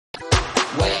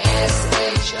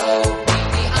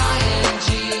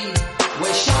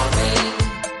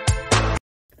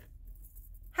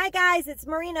guys, it's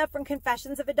Marina from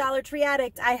Confessions of a Dollar Tree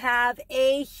Addict. I have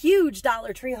a huge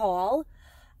Dollar Tree haul.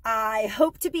 I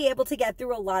hope to be able to get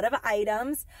through a lot of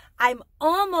items. I'm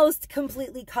almost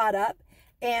completely caught up,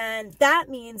 and that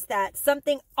means that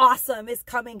something awesome is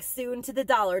coming soon to the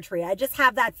Dollar Tree. I just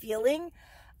have that feeling.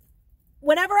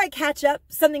 Whenever I catch up,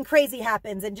 something crazy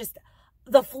happens, and just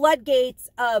the floodgates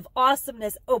of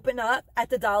awesomeness open up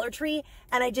at the Dollar Tree,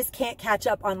 and I just can't catch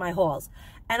up on my hauls.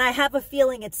 And I have a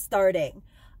feeling it's starting.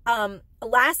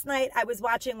 Last night I was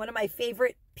watching one of my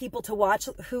favorite people to watch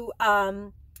who,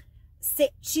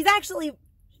 she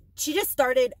just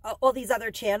started all these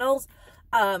other channels.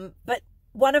 But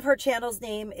one of her channels'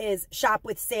 name is Shop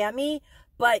with Sammy,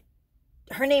 but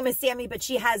her name is Sammy, but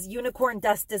she has Unicorn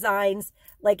Dust Designs,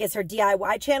 like as her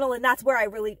DIY channel. And that's where I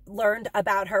really learned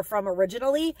about her from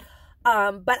originally.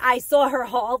 But I saw her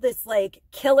haul this like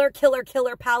killer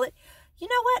palette. You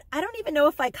know what? I don't even know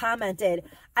if I commented.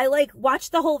 I like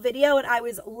watched the whole video and I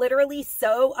was literally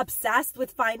so obsessed with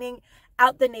finding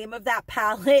out the name of that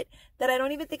palette that I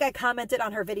don't even think I commented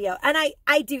on her video. And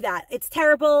I do that. It's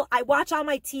terrible. I watch on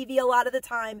my TV a lot of the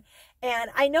time,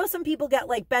 and I know some people get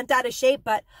like bent out of shape,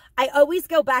 but I always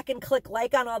go back and click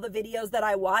like on all the videos that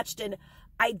I watched, and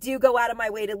I do go out of my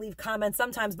way to leave comments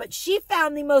sometimes. But she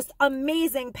found the most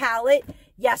amazing palette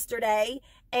yesterday,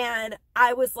 and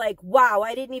I was like, wow,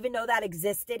 I didn't even know that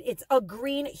existed. It's a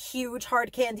green, huge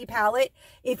hard candy palette.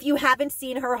 If you haven't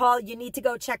seen her haul, you need to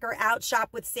go check her out, Shop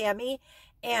with Sammy.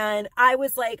 And I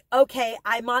was like, okay,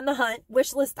 I'm on the hunt,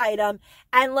 wish list item.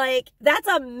 And like, that's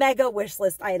a mega wish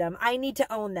list item. I need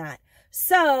to own that.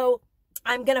 So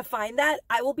I'm going to find that.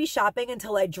 I will be shopping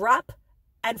until I drop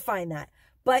and find that.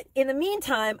 But in the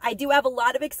meantime, I do have a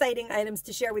lot of exciting items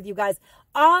to share with you guys.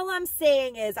 All I'm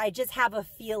saying is I just have a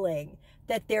feeling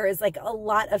that there is like a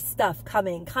lot of stuff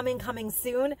coming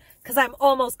soon, because I'm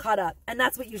almost caught up, and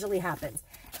that's what usually happens.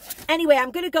 Anyway,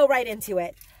 I'm going to go right into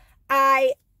it.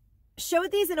 I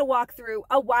showed these in a walkthrough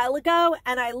a while ago,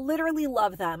 and I literally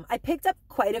love them. I picked up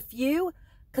quite a few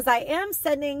because I am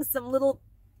sending some little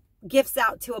gifts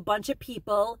out to a bunch of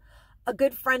people. A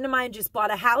good friend of mine just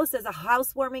bought a house as a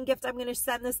housewarming gift. I'm going to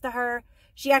send this to her.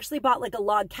 She actually bought like a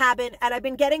log cabin, and I've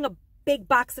been getting a big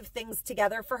box of things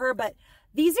together for her, but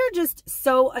these are just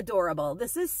so adorable.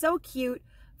 This is so cute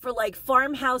for like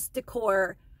farmhouse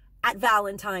decor at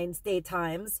Valentine's Day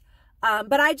times.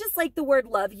 But I just like the word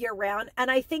love year round,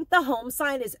 and I think the home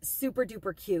sign is super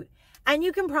duper cute. And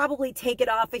you can probably take it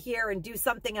off of here and do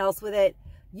something else with it.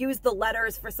 Use the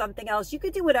letters for something else. You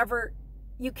could do whatever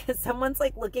you can. Someone's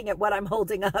like looking at what I'm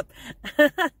holding up.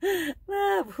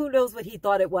 Who knows what he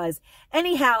thought it was.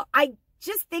 Anyhow, I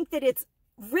just think that it's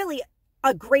really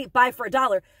a great buy for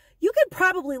 $1. You could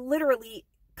probably literally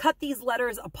cut these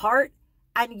letters apart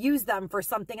and use them for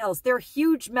something else. They're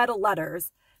huge metal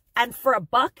letters, and for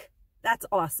 $1, that's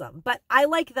awesome. But I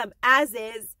like them as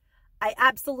is. I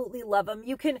absolutely love them.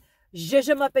 You can zhuzh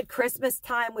them up at Christmas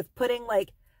time with putting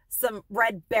like some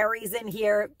red berries in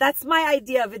here. That's my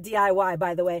idea of a DIY,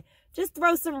 by the way. Just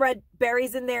throw some red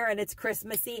berries in there and it's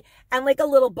Christmassy, and like a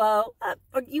little bow.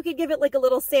 Or you could give it like a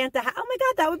little Santa hat. Oh my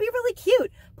God, that would be really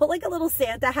cute. Put like a little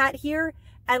Santa hat here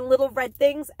and little red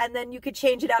things, and then you could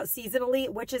change it out seasonally,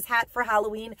 witch's hat for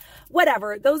Halloween,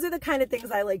 whatever. Those are the kind of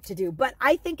things I like to do. But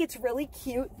I think it's really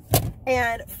cute.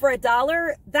 And for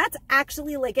 $1, that's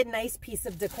actually like a nice piece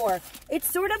of decor.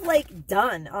 It's sort of like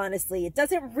done, honestly. It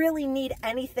doesn't really need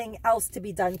anything else to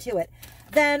be done to it.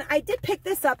 Then I did pick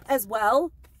this up as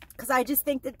well, because I just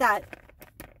think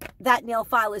that nail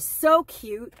file is so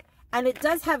cute. And it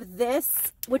does have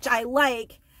this, which I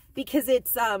like, because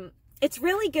it's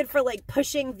really good for like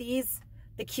pushing the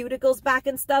cuticles back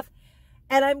and stuff.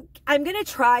 And I'm going to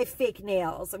try fake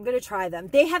nails. I'm going to try them.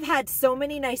 They have had so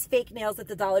many nice fake nails at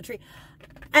the Dollar Tree.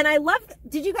 And I love,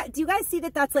 do you guys see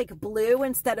that that's like blue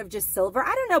instead of just silver?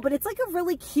 I don't know, but it's like a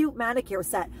really cute manicure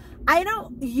set. I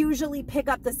don't usually pick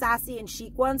up the sassy and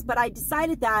chic ones, but I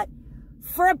decided that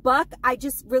for $1, I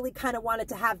just really kind of wanted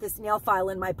to have this nail file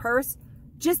in my purse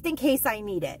just in case I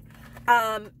need it.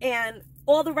 And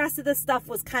all the rest of the stuff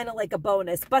was kind of like a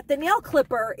bonus, but the nail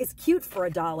clipper is cute for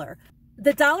 $1.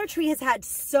 The Dollar Tree has had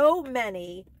so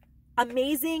many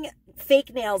amazing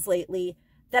fake nails lately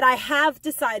that I have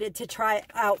decided to try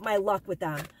out my luck with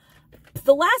them.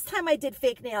 The last time I did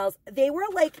fake nails, they were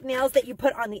like nails that you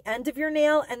put on the end of your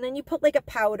nail, and then you put like a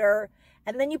powder,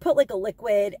 and then you put like a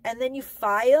liquid, and then you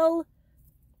file,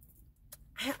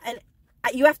 and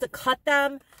you have to cut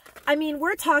them. I mean,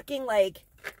 we're talking like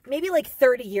maybe like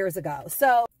 30 years ago.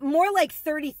 So more like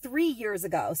 33 years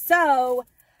ago. So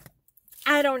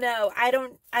I don't know. I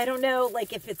don't know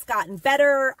like if it's gotten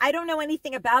better. I don't know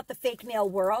anything about the fake nail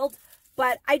world,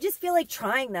 but I just feel like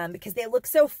trying them because they look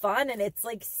so fun, and it's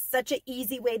like such an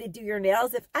easy way to do your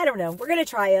nails. I don't know, we're going to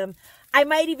try them. I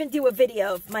might even do a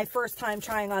video of my first time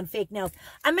trying on fake nails.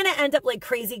 I'm going to end up like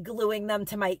crazy gluing them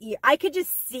to my ear. I could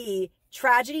just see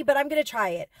tragedy, but I'm going to try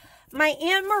it. My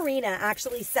Aunt Marina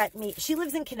actually sent me, she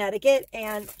lives in Connecticut,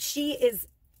 and she is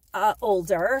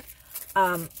older,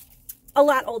 a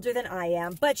lot older than I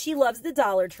am, but she loves the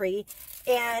Dollar Tree,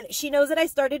 and she knows that I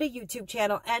started a YouTube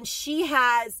channel, and she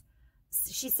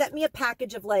sent me a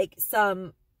package of like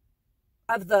some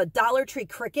of the Dollar Tree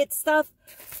Cricut stuff,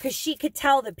 because she could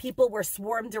tell that people were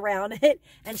swarmed around it,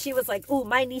 and she was like, "Ooh,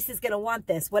 my niece is going to want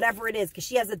this, whatever it is," because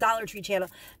she has a Dollar Tree channel.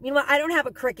 Meanwhile, I don't have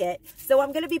a Cricut, so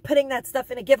I'm going to be putting that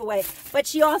stuff in a giveaway. But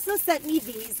she also sent me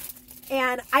these,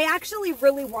 and I actually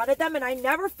really wanted them, and I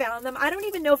never found them. I don't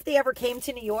even know if they ever came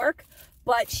to New York,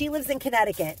 but she lives in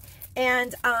Connecticut.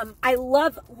 And I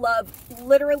love,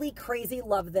 literally crazy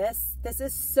love this. This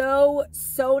is so,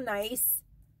 so nice.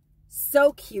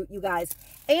 So cute, you guys.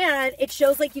 And it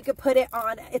shows like you could put it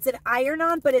on, it's an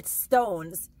iron-on, but it's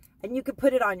stones. And you could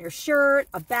put it on your shirt,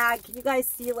 a bag. Can you guys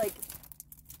see like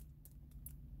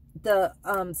the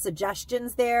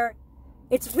suggestions there?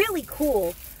 It's really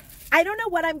cool. I don't know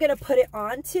what I'm going to put it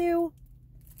onto,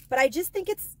 but I just think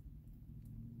it's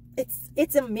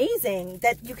amazing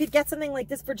that you could get something like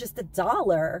this for just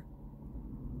 $1.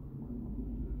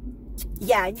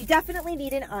 Yeah, and you definitely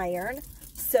need an iron.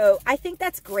 So I think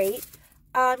that's great.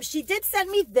 She did send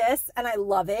me this, and I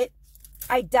love it.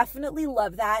 I definitely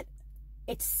love that.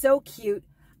 It's so cute.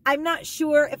 I'm not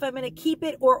sure if I'm going to keep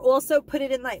it or also put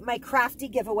it in like my crafty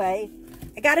giveaway.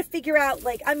 I got to figure out,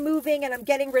 like, I'm moving and I'm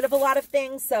getting rid of a lot of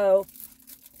things. So,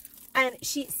 and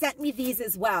she sent me these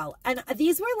as well. And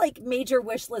these were like major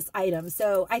wish list items.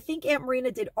 So I think Aunt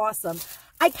Marina did awesome.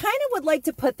 I kind of would like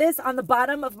to put this on the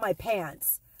bottom of my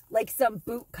pants, like some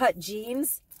boot cut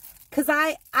jeans. Because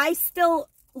I still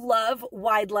love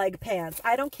wide leg pants.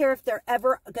 I don't care if they're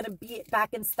ever going to be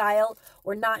back in style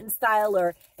or not in style,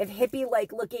 or if hippie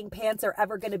like looking pants are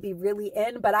ever going to be really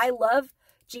in. But I love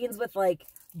jeans with like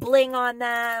bling on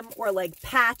them or like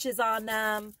patches on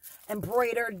them,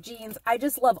 embroidered jeans. I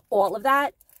just love all of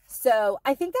that. So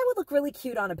I think that would look really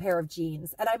cute on a pair of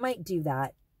jeans, and I might do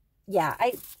that. Yeah,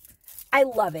 I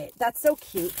love it. That's so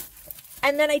cute.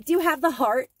 And then I do have the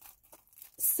heart.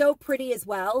 So pretty as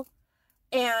well.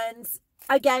 And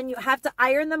again, you have to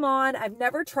iron them on. I've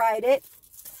never tried it.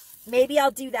 Maybe I'll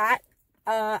do that.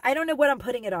 I don't know what I'm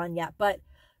putting it on yet, but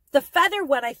the feather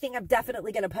one, I think I'm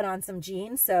definitely going to put on some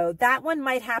jeans. So that one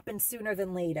might happen sooner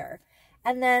than later.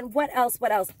 And then what else?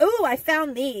 Oh, I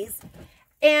found these.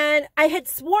 And I had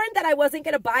sworn that I wasn't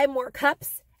going to buy more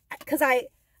cups because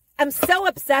I'm so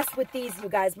obsessed with these, you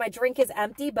guys. My drink is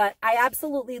empty, but I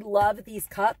absolutely love these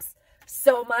cups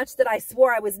so much that I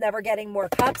swore I was never getting more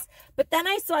cups. But then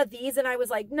I saw these and I was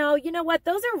like, no, you know what?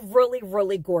 Those are really,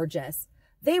 really gorgeous.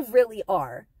 They really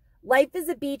are. Life is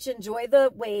a beach. Enjoy the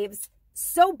waves.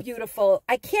 So beautiful.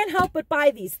 I can't help but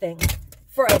buy these things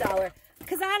for $1.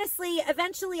 Because honestly,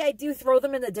 eventually I do throw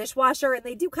them in the dishwasher and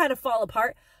they do kind of fall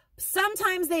apart.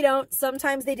 Sometimes they don't.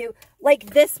 Sometimes they do.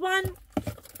 Like this one,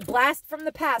 blast from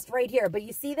the past right here. But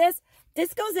you see this?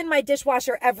 This goes in my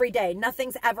dishwasher every day.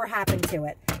 Nothing's ever happened to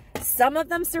it. Some of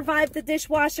them survive the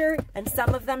dishwasher and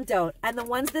some of them don't. And the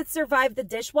ones that survive the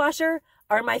dishwasher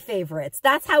are my favorites.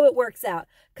 That's how it works out.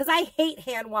 Because I hate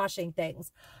hand washing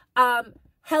things.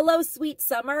 Hello, Sweet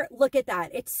Summer. Look at that.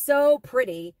 It's so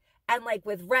pretty. And like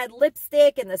with red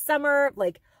lipstick in the summer,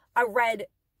 like a red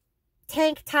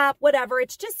tank top, whatever.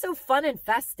 It's just so fun and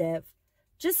festive.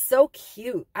 Just so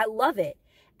cute. I love it.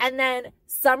 And then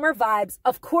summer vibes.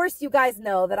 Of course, you guys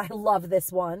know that I love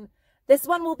this one. This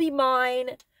one will be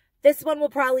mine. This one will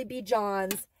probably be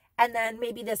John's. And then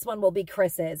maybe this one will be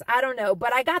Chris's. I don't know.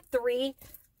 But I got 3.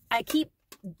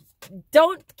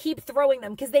 Don't keep throwing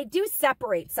them because they do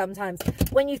separate sometimes.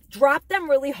 When you drop them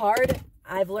really hard,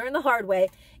 I've learned the hard way.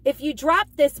 If you drop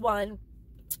this one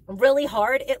really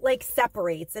hard, it like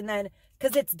separates. And then,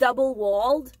 because it's double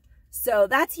walled. So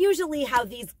that's usually how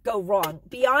these go wrong.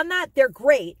 Beyond that, they're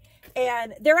great.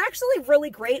 And they're actually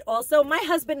really great also. My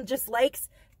husband just likes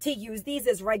to use these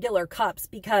as regular cups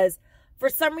because for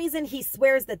some reason he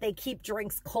swears that they keep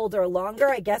drinks colder longer.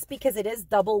 I guess because it is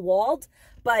double walled.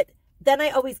 But then I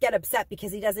always get upset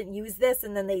because he doesn't use this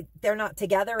and then they're not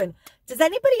together. And does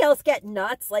anybody else get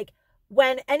nuts? Like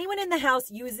when anyone in the house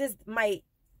uses my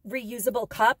reusable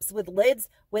cups with lids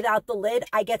without the lid,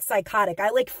 I get psychotic.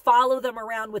 I like follow them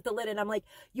around with the lid and I'm like,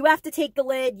 you have to take the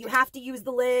lid, you have to use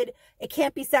the lid, it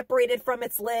can't be separated from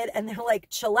its lid. And they're like,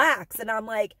 chillax. And I'm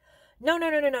like, No,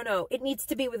 no, no, no, no, no. It needs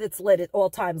to be with its lid at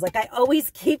all times. Like, I always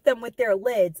keep them with their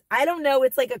lids. I don't know.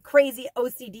 It's like a crazy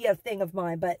OCD thing of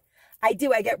mine, but I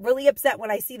do. I get really upset when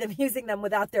I see them using them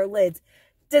without their lids.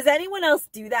 Does anyone else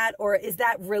do that, or is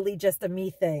that really just a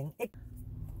me thing?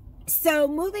 So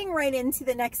moving right into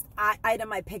the next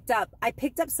item I picked up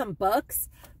some books,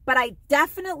 but I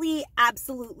definitely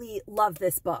absolutely love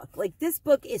this book. Like, this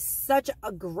book is such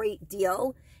a great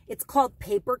deal. It's called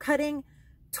Paper Cutting,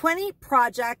 20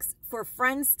 Projects for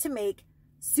Friends to Make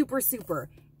Super Super.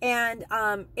 And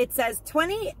it says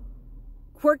 20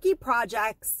 quirky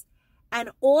projects and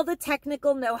all the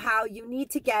technical know-how you need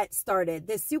to get started.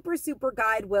 This super, super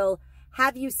guide will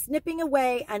have you snipping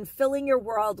away and filling your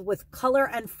world with color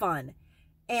and fun.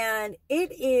 And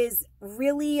it is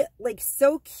really like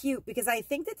so cute because I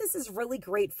think that this is really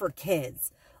great for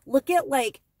kids. Look at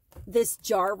like this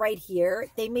jar right here.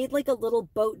 They made like a little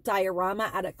boat diorama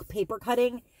out of paper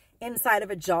cutting inside of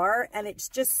a jar, and it's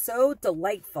just so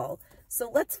delightful. So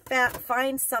let's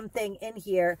find something in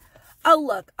here. Oh,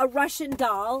 look, a Russian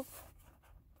doll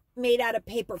made out of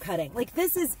paper cutting. Like,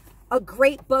 this is a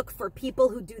great book for people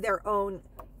who do their own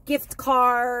gift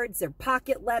cards or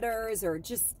pocket letters or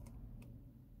just,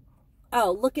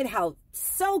 oh, look at how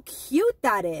so cute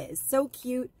that is. So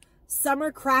cute.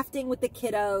 Summer crafting with the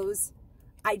kiddos.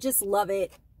 I just love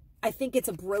it. I think it's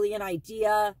a brilliant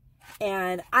idea.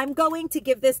 And I'm going to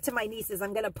give this to my nieces.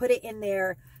 I'm going to put it in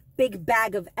their big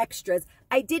bag of extras.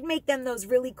 I did make them those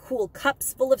really cool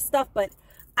cups full of stuff, but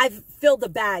I've filled a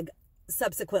bag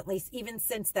subsequently, even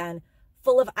since then,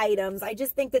 full of items. I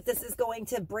just think that this is going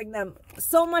to bring them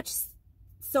so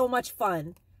much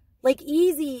fun. Like,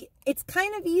 easy. It's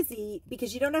kind of easy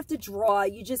because you don't have to draw.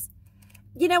 You just,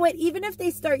 you know what, even if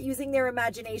they start using their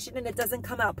imagination and it doesn't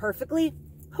come out perfectly,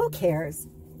 who cares?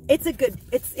 It's a good,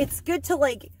 it's good to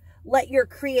like let your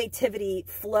creativity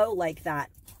flow like that.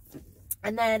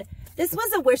 And then this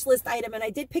was a wish list item, and I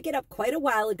did pick it up quite a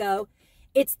while ago.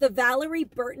 It's the Valerie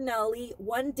Bertinelli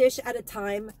One Dish at a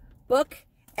Time book.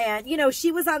 And, you know,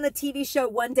 she was on the TV show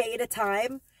One Day at a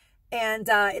Time. And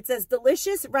it says,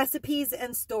 delicious recipes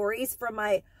and stories from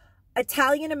my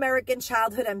Italian-American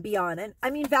childhood and beyond. And, I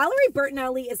mean, Valerie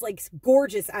Bertinelli is, like,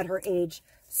 gorgeous at her age.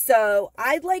 So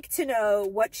I'd like to know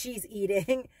what she's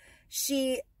eating.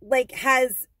 She, like,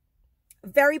 has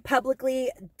very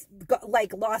publicly,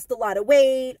 like, lost a lot of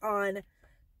weight on,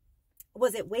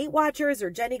 was it Weight Watchers or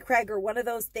Jenny Craig or one of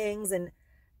those things? And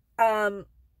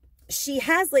she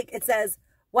has, like, it says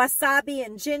wasabi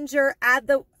and ginger, add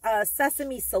the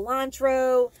sesame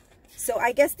cilantro. So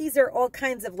I guess these are all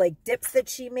kinds of like dips that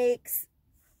she makes.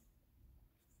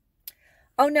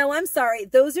 Oh no, I'm sorry.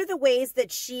 Those are the ways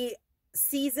that she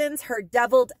seasons her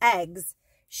deviled eggs.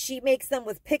 She makes them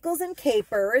with pickles and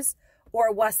capers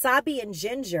or wasabi and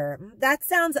ginger. That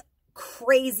sounds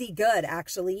crazy good,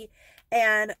 actually.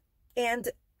 And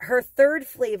her third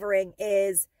flavoring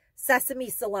is sesame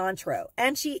cilantro,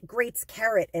 and she grates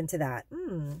carrot into that.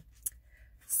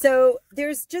 So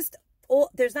there's just,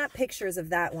 there's not pictures of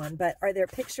that one, but are there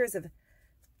pictures of,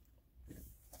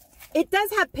 it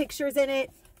does have pictures in it.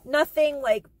 Nothing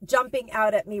like jumping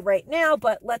out at me right now,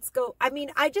 but let's go. I mean,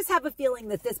 I just have a feeling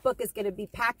that this book is going to be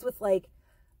packed with like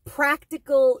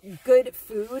practical, good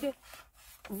food,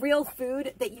 real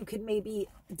food that you could maybe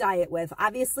diet with.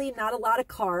 Obviously, not a lot of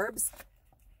carbs.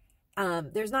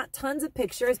 There's not tons of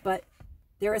pictures, but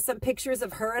there are some pictures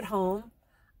of her at home.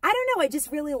 I don't know. I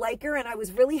just really like her, and I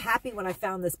was really happy when I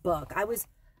found this book.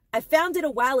 I found it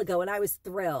a while ago, and I was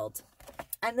thrilled.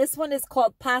 And this one is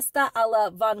called Pasta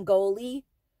alla Vongole.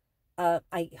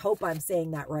 I hope I'm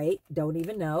saying that right. Don't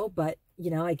even know, but, you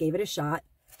know, I gave it a shot.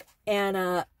 And,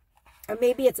 or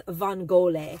maybe it's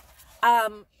Vongole.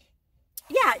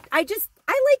 Yeah,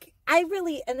 I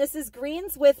really, and this is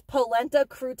greens with polenta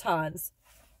croutons.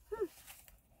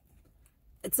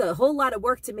 It's a whole lot of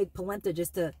work to make polenta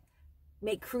just to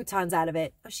make croutons out of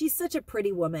it. She's such a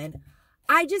pretty woman.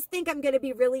 I just think I'm going to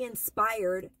be really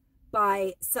inspired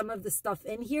by some of the stuff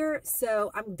in here. So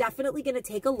I'm definitely going to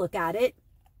take a look at it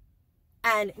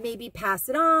and maybe pass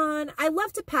it on. I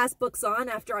love to pass books on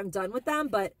after I'm done with them,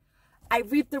 but I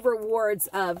reap the rewards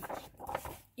of,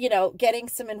 you know, getting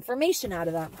some information out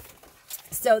of them.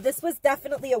 So this was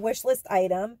definitely a wish list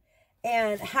item.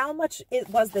 And how much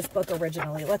was this book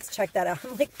originally? Let's check that out.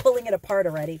 I'm like pulling it apart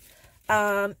already.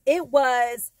 It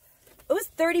was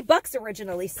 30 bucks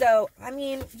originally. So, I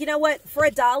mean, you know what? For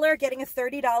 $1, getting a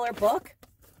 $30 book,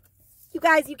 you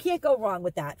guys, you can't go wrong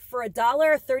with that. For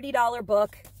 $1, a $30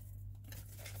 book,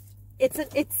 it's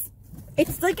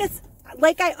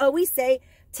like I always say,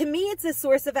 to me, it's a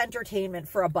source of entertainment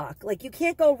for $1. Like, you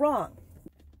can't go wrong.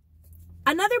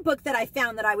 Another book that I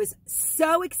found that I was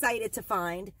so excited to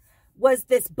find was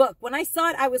this book. When I saw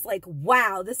it, I was like,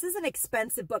 wow, this is an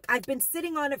expensive book. I've been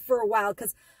sitting on it for a while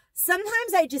because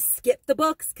sometimes I just skip the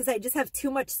books because I just have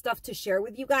too much stuff to share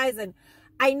with you guys. And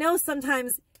I know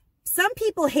sometimes some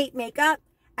people hate makeup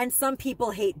and some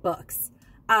people hate books.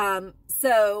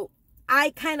 So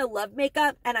I kind of love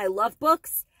makeup and I love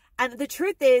books. And the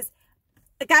truth is,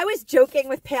 like, I was joking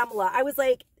with Pamela. I was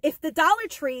like, if the Dollar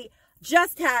Tree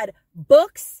just had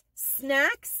books,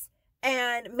 snacks,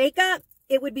 and makeup,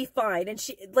 it would be fine. And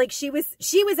she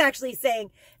was actually saying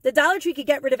the Dollar Tree could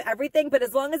get rid of everything, but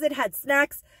as long as it had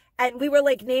snacks, and we were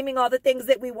like naming all the things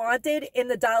that we wanted in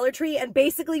the Dollar Tree, and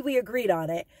basically we agreed on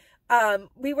it.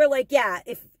 We were like, yeah,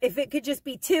 if it could just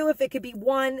be 2, if it could be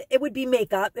 1, it would be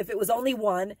makeup. If it was only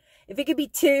 1, if it could be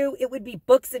 2, it would be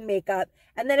books and makeup.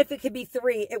 And then if it could be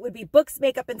 3, it would be books,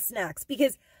 makeup, and snacks.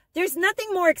 Because there's nothing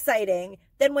more exciting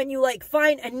than when you like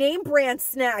find a name brand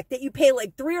snack that you pay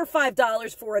like $3 or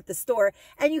 $5 for at the store,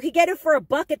 and you could get it for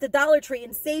 $1 at the Dollar Tree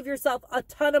and save yourself a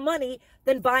ton of money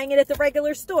than buying it at the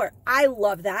regular store. I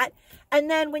love that. And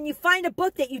then when you find a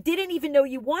book that you didn't even know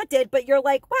you wanted, but you're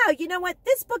like, wow, you know what?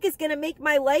 This book is going to make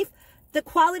my life, the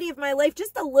quality of my life,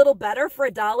 just a little better for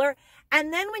 $1.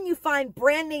 And then when you find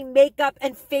brand name makeup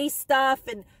and face stuff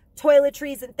and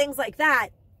toiletries and things like that,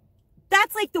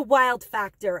 that's like the wild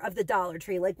factor of the Dollar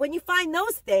Tree. Like when you find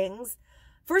those things,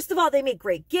 first of all, they make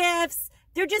great gifts.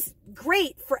 They're just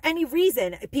great for any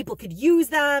reason. People could use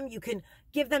them. You can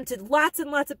give them to lots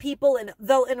and lots of people and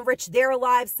they'll enrich their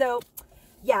lives. So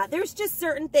yeah, there's just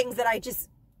certain things that I just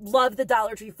love the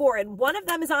Dollar Tree for. And one of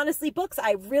them is honestly books.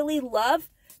 I really love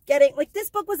getting, like, this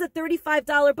book was a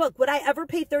 $35 book. Would I ever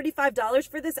pay $35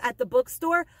 for this at the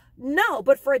bookstore? No,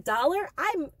 but for $1,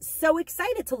 I'm so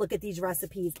excited to look at these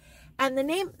recipes. And the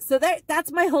name, so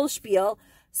that's my whole spiel.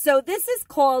 So this is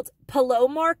called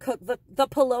Palomar the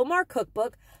Palomar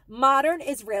Cookbook, Modern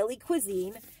Israeli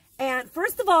Cuisine. And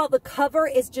first of all, the cover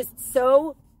is just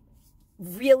so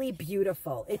really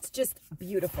beautiful. It's just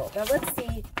beautiful. Now let's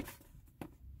see.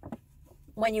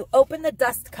 When you open the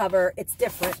dust cover, it's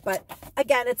different. But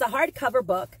again, it's a hardcover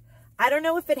book. I don't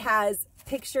know if it has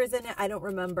pictures in it. I don't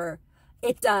remember.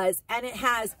 It does. And it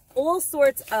has all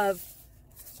sorts of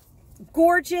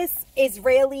gorgeous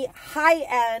Israeli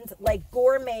high-end, like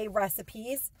gourmet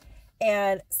recipes.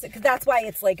 And so, 'cause that's why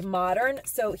it's like modern.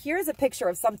 So here's a picture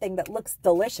of something that looks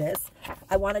delicious.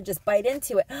 I want to just bite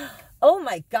into it. Oh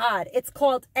my God. It's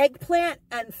called eggplant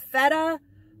and feta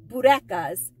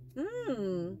burekas.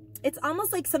 It's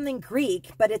almost like something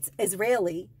Greek, but it's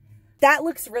Israeli. That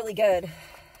looks really good.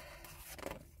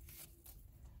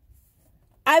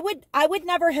 I would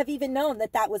never have even known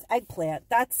that that was eggplant.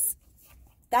 That's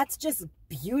just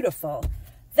beautiful.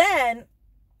 Then,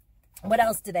 what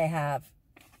else do they have?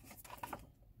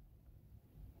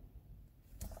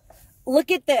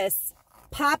 Look at this.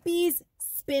 Poppy's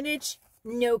spinach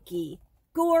gnocchi.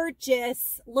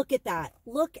 Gorgeous. Look at that.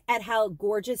 Look at how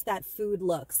gorgeous that food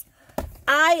looks.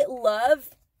 I love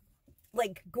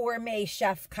like gourmet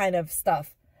chef kind of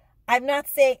stuff. I'm not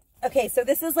saying, okay, so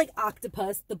this is like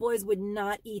octopus. The boys would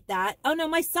not eat that. Oh no,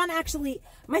 my son actually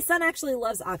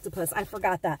loves octopus. I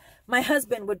forgot that. My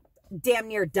husband would damn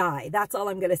near die. That's all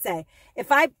I'm going to say.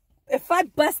 If I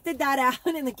busted that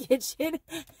out in the kitchen,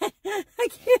 I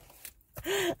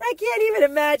can't even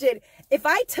imagine. If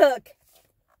I took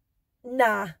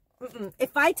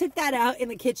that out in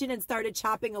the kitchen and started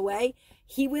chopping away,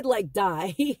 he would like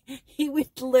die. He would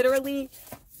literally,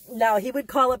 no, he would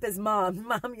call up his mom.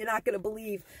 Mom, you're not going to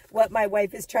believe what my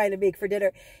wife is trying to make for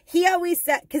dinner. He always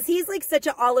said, because he's like such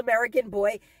an all-American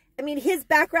boy. I mean, his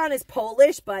background is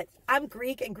Polish, but I'm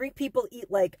Greek, and Greek people eat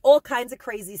like all kinds of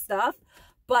crazy stuff.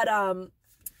 But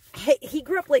he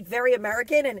grew up like very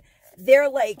American, and they're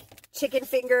like chicken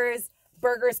fingers,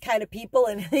 burgers kind of people,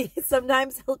 and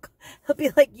sometimes he'll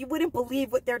be like, you wouldn't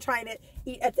believe what they're trying to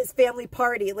eat at this family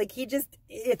party. Like he just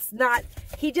is not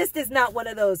one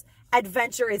of those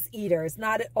adventurous eaters,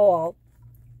 not at all.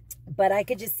 But I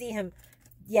could just see him,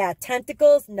 yeah,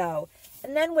 tentacles, no.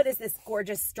 And then what is this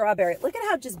gorgeous strawberry? Look at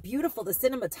how just beautiful the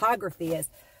cinematography is.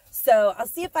 So I'll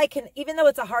see if I can, even though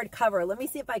it's a hardcover, let me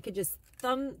see if I could just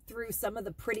thumb through some of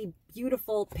the pretty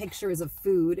beautiful pictures of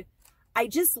food. I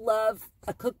just love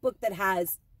a cookbook that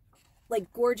has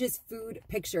like gorgeous food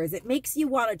pictures. It makes you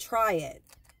want to try it.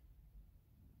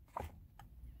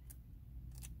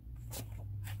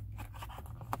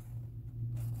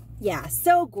 Yeah,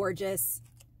 so gorgeous.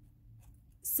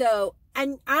 So,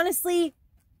 and honestly,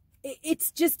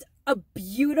 it's just a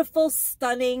beautiful,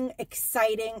 stunning,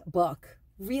 exciting book.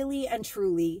 Really and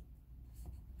truly.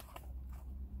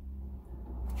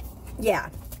 Yeah,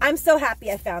 I'm so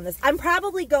happy I found this. I'm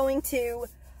probably going to,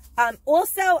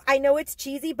 also, I know it's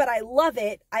cheesy, but I love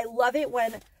it. I love it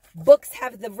when books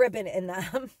have the ribbon in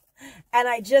them. And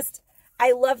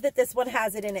I love that this one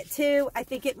has it in it too. I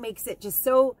think it makes it just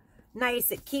so nice.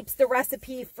 It keeps the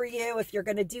recipe for you if you're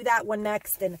going to do that one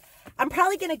next. And I'm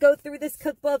probably going to go through this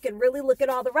cookbook and really look at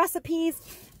all the recipes,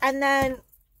 and then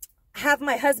have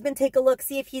my husband take a look,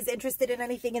 see if he's interested in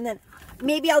anything, and then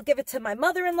maybe I'll give it to my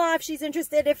mother-in-law if she's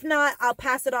interested. If not, I'll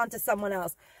pass it on to someone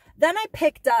else. Then I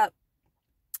picked up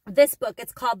this book.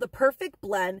 It's called The Perfect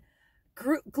Blend,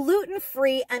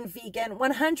 Gluten-Free and Vegan,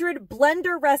 100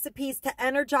 Blender Recipes to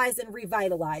Energize and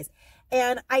Revitalize.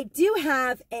 And I do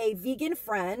have a vegan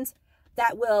friend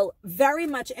that will very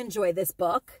much enjoy this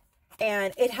book,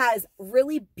 and it has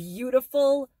really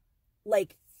beautiful,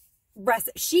 like,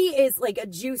 she is like a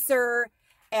juicer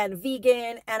and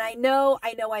vegan, and I know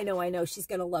she's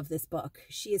gonna love this book.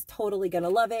 She is totally gonna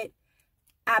love it,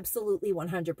 absolutely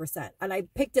 100%. And I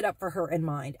picked it up for her in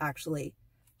mind, actually.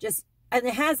 And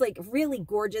it has like really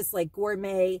gorgeous, like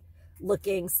gourmet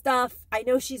looking stuff. I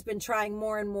know she's been trying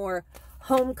more and more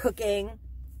home cooking.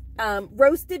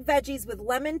 Roasted veggies with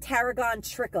lemon tarragon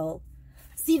trickle.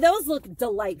 See, those look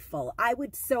delightful. I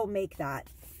would so make that.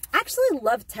 I actually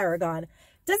love tarragon.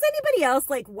 Does anybody else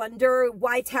like wonder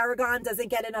why tarragon doesn't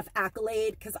get enough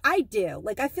accolade? Because I do.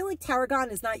 Like, I feel like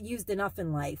tarragon is not used enough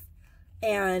in life.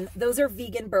 And those are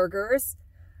vegan burgers.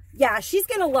 Yeah, she's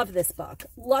going to love this book.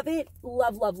 Love it.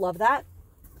 Love, love, love that.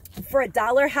 For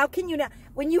 $1, how can you not?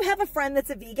 When you have a friend that's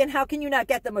a vegan, how can you not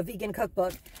get them a vegan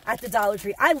cookbook at the Dollar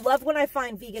Tree? I love when I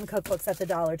find vegan cookbooks at the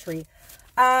Dollar Tree.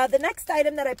 The next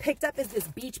item that I picked up is this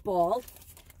beach ball.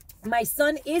 My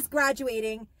son is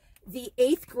graduating the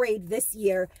 8th grade this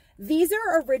year. These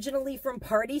are originally from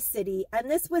Party City, and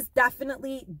this was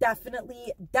definitely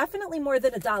more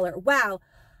than $1. Wow,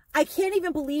 I can't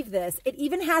even believe this. It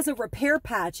even has a repair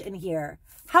patch in here.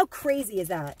 How crazy is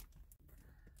that?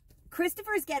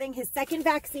 Christopher's getting his 2nd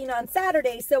vaccine on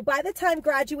Saturday, so by the time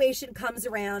graduation comes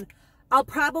around, I'll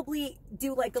probably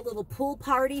do like a little pool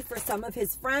party for some of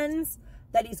his friends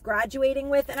that he's graduating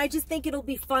with, and I just think it'll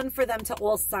be fun for them to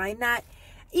all sign that.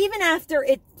 Even after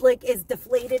it like is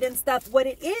deflated and stuff, what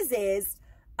it is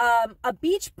a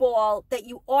beach ball that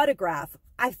you autograph.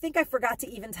 I think I forgot to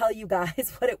even tell you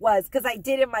guys what it was, because I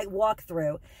did in my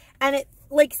walkthrough. And it,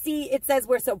 like, see, it says,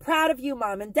 "We're so proud of you,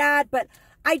 Mom and Dad." But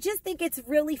I just think it's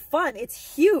really fun.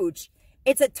 It's huge.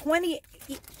 It's a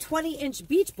 20-inch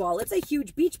beach ball. It's a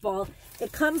huge beach ball.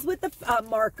 It comes with the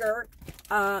marker.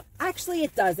 Actually,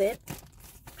 it doesn't.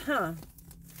 Huh.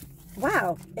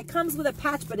 Wow, it comes with a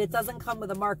patch, but it doesn't come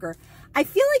with a marker. I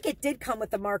feel like it did come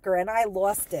with a marker, and I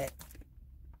lost it.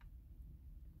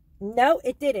 No,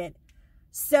 it didn't.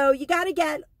 So you got to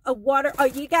get a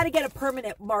you got to get a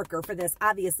permanent marker for this,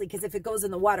 obviously, because if it goes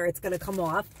in the water, it's going to come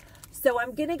off. So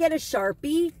I'm going to get a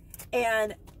Sharpie,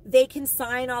 and they can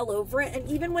sign all over it. And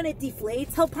even when it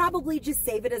deflates, he'll probably just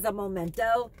save it as a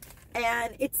memento.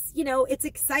 And it's, you know, it's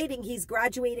exciting. He's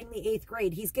graduating the 8th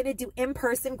grade. He's going to do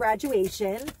in-person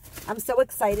graduation. I'm so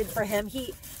excited for him.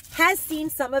 He has seen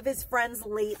some of his friends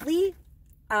lately,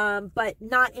 but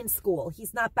not in school.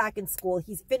 He's not back in school.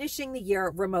 He's finishing the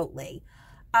year remotely,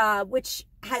 which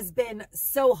has been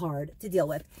so hard to deal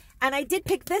with. And I did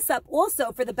pick this up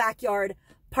also for the backyard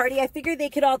party. I figured they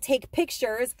could all take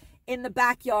pictures in the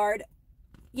backyard,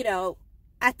 you know,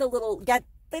 at the little,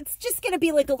 it's just going to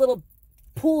be like a little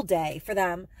pool day for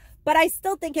them, but I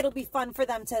still think it'll be fun for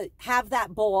them to have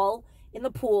that ball in the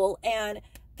pool. And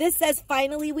this says,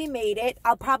 "Finally, we made it."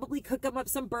 I'll probably cook them up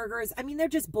some burgers. I mean, they're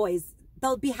just boys.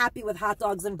 They'll be happy with hot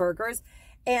dogs and burgers.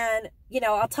 And, you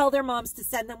know, I'll tell their moms to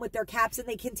send them with their caps, and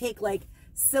they can take like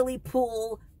silly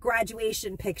pool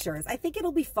graduation pictures. I think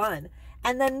it'll be fun.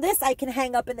 And then this I can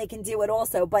hang up and they can do it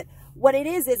also. But what it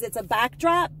is it's a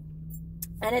backdrop,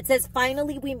 and it says,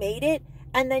 "Finally, we made it."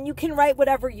 And then you can write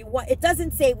whatever you want. It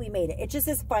doesn't say "we made it." It just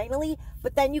says "finally,"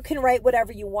 but then you can write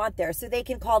whatever you want there. So they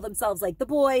can call themselves like the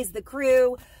boys, the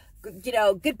crew, you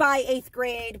know, goodbye 8th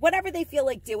grade, whatever they feel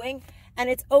like doing. And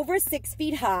it's over 6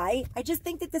 feet high. I just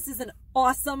think that this is an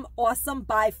awesome, awesome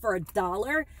buy for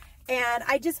 $1. And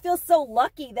I just feel so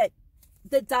lucky that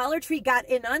the Dollar Tree got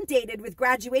inundated with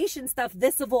graduation stuff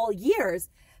this of all years,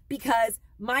 because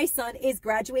my son is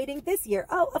graduating this year.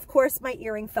 Oh, of course, my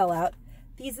earring fell out.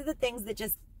 These are the things that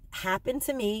just happen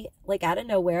to me, like out of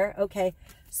nowhere. Okay.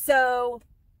 So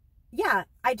yeah,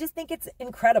 I just think it's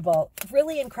incredible.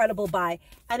 Really incredible buy.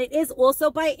 And it is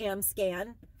also by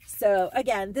Amscan. So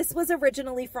again, this was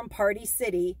originally from Party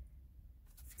City.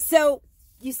 So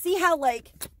you see how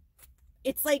like,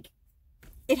 it's like,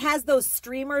 it has those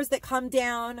streamers that come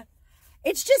down.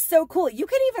 It's just so cool. You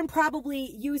could even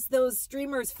probably use those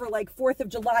streamers for like 4th of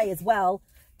July as well,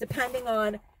 depending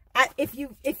on if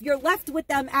you're left with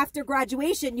them after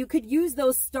graduation, you could use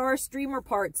those star streamer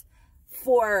parts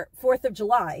for 4th of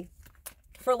July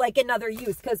for like another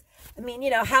use. Because I mean, you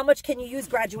know, how much can you use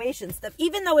graduation stuff?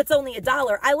 Even though it's only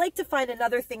 $1, I like to find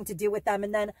another thing to do with them,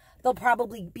 and then they'll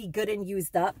probably be good and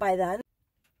used up by then.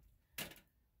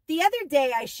 The other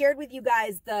day, I shared with you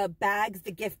guys the bags,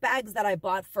 the gift bags that I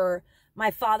bought for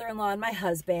my father-in-law and my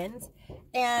husband.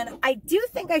 And I do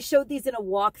think I showed these in a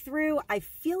walkthrough. I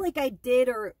feel like I did,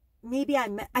 or maybe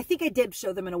I think I did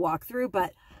show them in a walkthrough,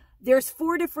 but there's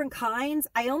 4 different kinds.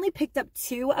 I only picked up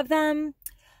 2 of them.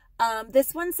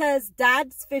 This one says,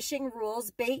 Dad's Fishing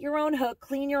Rules, bait your own hook,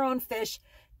 clean your own fish,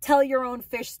 tell your own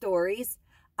fish stories.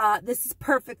 This is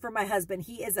perfect for my husband.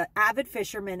 He is an avid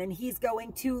fisherman, and he's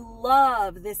going to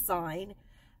love this sign.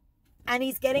 And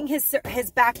he's getting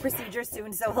his back procedure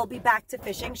soon, so he'll be back to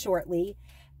fishing shortly.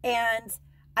 And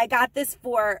I got this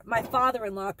for my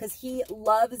father-in-law because he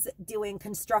loves doing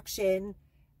construction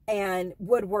and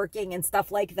woodworking and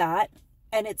stuff like that.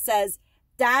 And it says,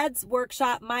 Dad's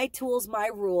Workshop, my tools,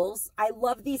 my rules. I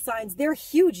love these signs. They're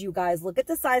huge, you guys. Look at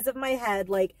the size of my head.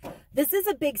 Like, this is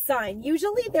a big sign.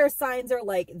 Usually their signs are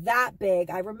like that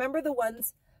big. I remember the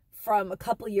ones from a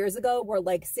couple years ago were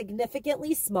like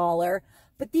significantly smaller,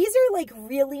 but these are like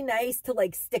really nice to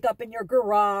like stick up in your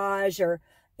garage or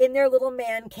in their little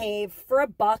man cave for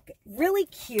 $1. Really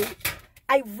cute.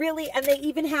 And they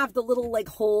even have the little like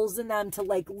holes in them to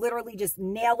like literally just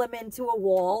nail them into a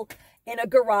wall in a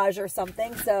garage or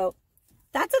something. So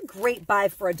that's a great buy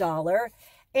for $1.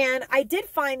 And I did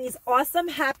find these awesome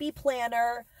Happy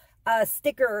Planner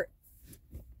sticker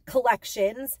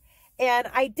collections. And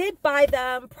I did buy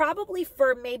them probably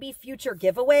for maybe future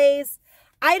giveaways.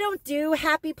 I don't do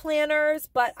Happy Planners,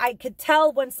 but I could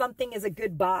tell when something is a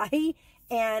good buy.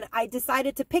 And I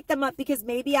decided to pick them up because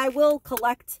maybe I will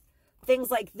collect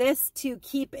things like this to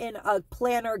keep in a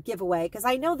planner giveaway. Because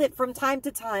I know that from time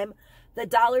to time, the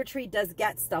Dollar Tree does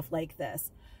get stuff like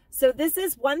this. So this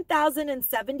is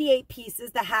 1,078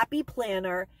 pieces, the Happy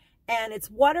Planner. And it's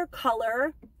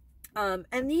watercolor.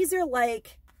 And these are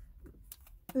like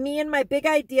me and my big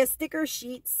idea sticker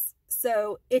sheets.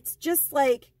 So it's just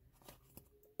like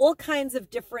all kinds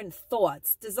of different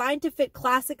thoughts designed to fit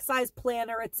classic size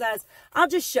planner. It says, I'll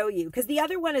just show you because the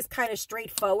other one is kind of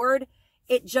straightforward.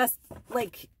 It just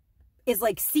like is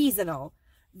like seasonal.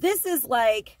 This is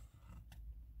like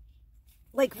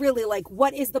really like,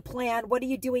 what is the plan? What are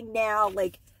you doing now?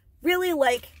 Like really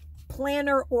like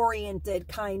planner oriented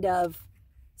kind of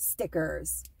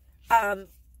stickers.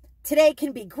 Today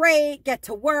can be great. Get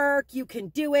to work. You can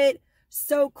do it.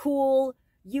 So cool.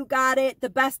 You got it. The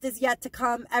best is yet to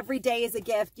come. Every day is a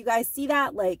gift. You guys see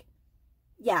that? Like,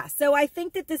 yeah. So I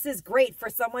think that this is great for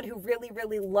someone who really,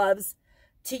 really loves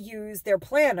to use their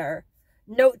planner.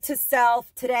 Note to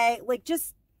self today. Like,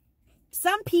 just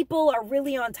some people are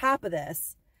really on top of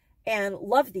this and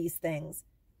love these things.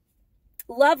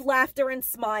 Love, laughter, and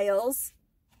smiles.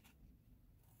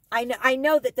 I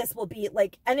know that this will be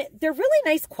like, and they're really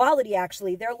nice quality,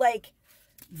 actually. They're like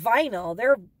vinyl.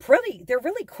 They're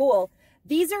really cool.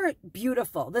 These are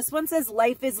beautiful. This one says,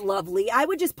 life is lovely. I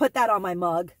would just put that on my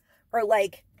mug or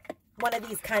like one of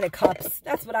these kind of cups.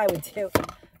 That's what I would do.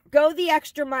 Go the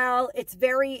extra mile. It's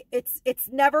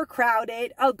never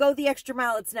crowded. Oh, go the extra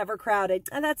mile. It's never crowded.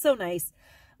 And that's so nice.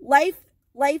 Life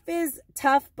is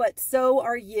tough, but so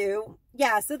are you.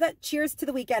 Yeah, so that cheers to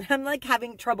the weekend. I'm like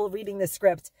having trouble reading the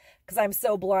script because I'm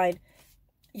so blind.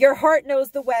 Your heart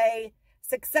knows the way.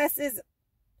 Success is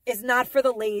not for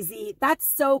the lazy. That's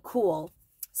so cool.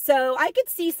 So I could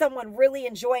see someone really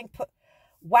enjoying.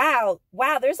 Wow,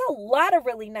 there's a lot of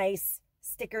really nice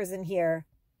stickers in here.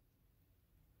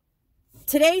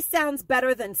 Today sounds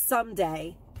better than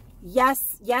someday.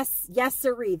 Yes,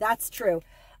 sirree. That's true.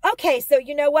 Okay, so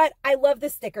you know what? I love the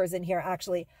stickers in here,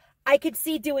 actually. I could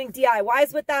see doing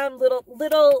DIYs with them.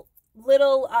 Little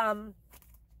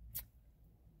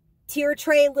tier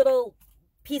tray, little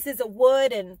pieces of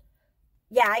wood. And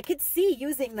yeah, I could see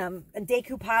using them and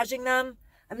decoupaging them.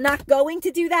 I'm not going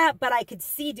to do that, but I could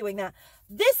see doing that.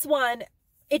 This one,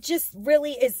 it just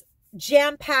really is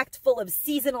jam-packed full of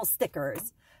seasonal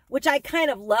stickers, which I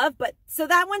kind of love. But so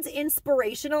that one's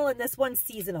inspirational and this one's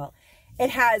seasonal.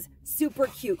 It has super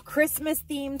cute Christmas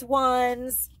themed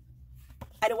ones.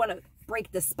 I don't want to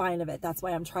break the spine of it. That's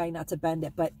why I'm trying not to bend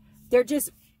it. But they're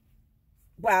just,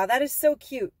 wow, that is so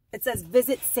cute. It says,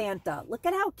 visit Santa. Look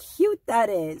at how cute that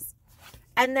is.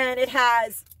 And then it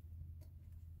has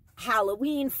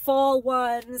Halloween fall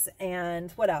ones.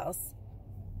 And what else?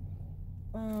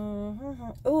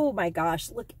 Oh my gosh.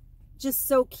 Look, just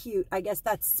so cute. I guess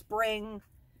that's spring,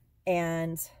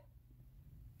 and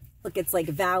look, it's like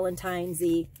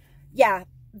Valentine's-y. Yeah,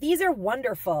 these are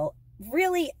wonderful.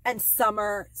 Really, and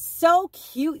summer. So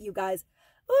cute, you guys.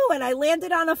 Ooh, and I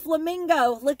landed on a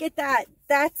flamingo. Look at that.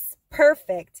 That's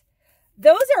perfect.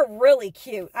 Those are really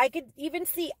cute. I could even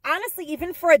see, honestly,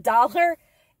 even for $1,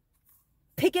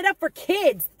 pick it up for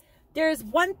kids. There's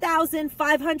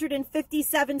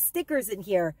 1,557 stickers in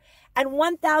here and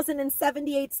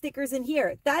 1,078 stickers in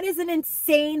here. That is an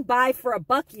insane buy for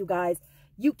 $1, you guys.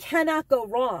 You cannot go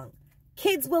wrong.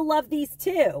 Kids will love these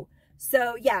too.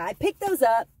 So yeah, I picked those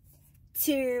up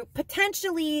to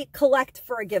potentially collect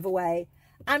for a giveaway.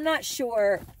 I'm not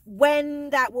sure when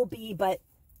that will be, but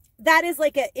that is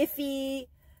like a iffy.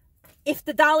 If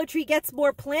the Dollar Tree gets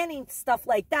more planning stuff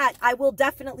like that, I will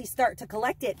definitely start to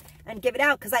collect it and give it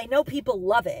out because I know people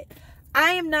love it.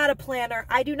 I am not a planner.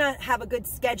 I do not have a good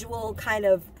schedule kind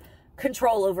of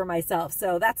control over myself,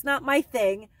 so that's not my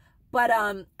thing. But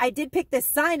I did pick this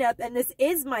sign up, and this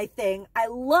is my thing. I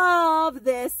love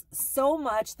this so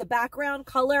much. The background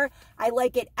color, I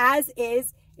like it as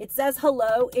is. It says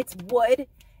hello. It's wood.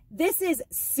 This is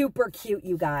super cute,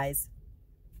 you guys.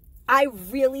 I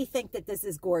really think that this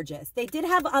is gorgeous. They did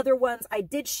have other ones. I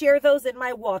did share those in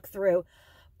my walkthrough,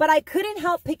 but I couldn't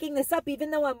help picking this up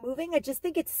even though I'm moving. I just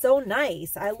think it's so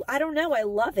nice. I don't know. I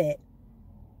love it.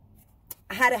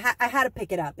 I had to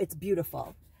pick it up. It's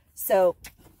beautiful. So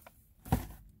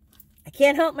I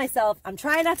can't help myself. I'm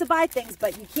trying not to buy things,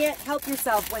 but you can't help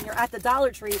yourself when you're at the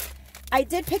Dollar Tree. I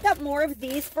did pick up more of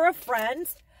these for a friend.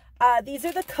 These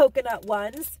are the coconut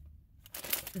ones.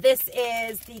 This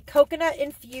is the coconut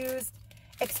infused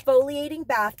exfoliating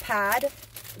bath pad,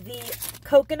 the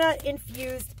coconut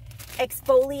infused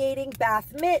exfoliating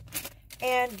bath mitt,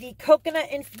 and the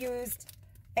coconut infused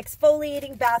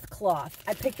exfoliating bath cloth.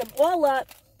 I picked them all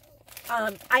up.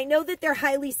 I know that they're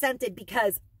highly scented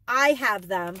because I have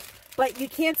them, but you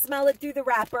can't smell it through the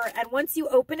wrapper. And once you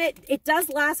open it, it does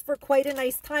last for quite a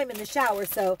nice time in the shower.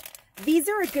 So these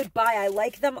are a good buy. I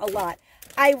like them a lot.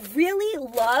 I really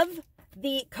love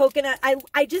the coconut.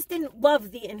 I just didn't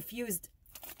love the infused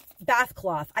bath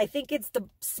cloth. I think it's the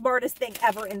smartest thing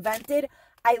ever invented.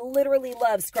 I literally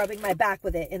love scrubbing my back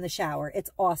with it in the shower. It's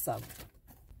awesome.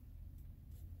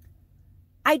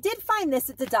 I did find this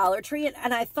at the Dollar Tree,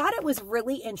 and I thought it was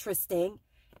really interesting.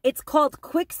 It's called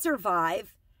Quick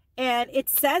Survive, and it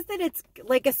says that it's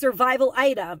like a survival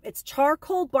item. It's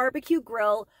charcoal barbecue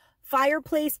grill,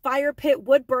 fireplace, fire pit,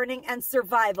 wood burning, and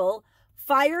survival,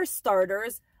 fire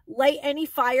starters, light any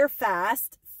fire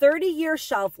fast, 30-year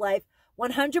shelf life,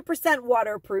 100%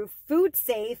 waterproof, food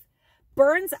safe,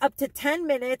 burns up to 10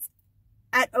 minutes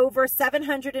at over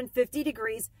 750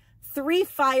 degrees, 3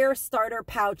 fire starter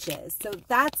pouches. So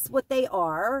that's what they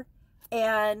are.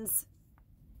 And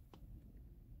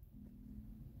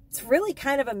it's really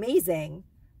kind of amazing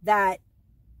that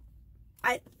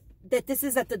this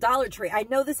is at the Dollar Tree. I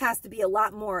know this has to be a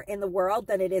lot more in the world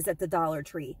than it is at the Dollar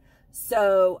Tree.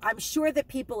 So I'm sure that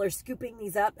people are scooping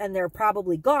these up and they're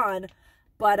probably gone.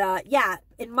 But yeah,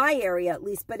 in my area at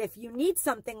least. But if you need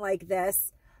something like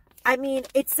this, I mean,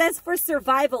 it says for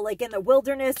survival, like in the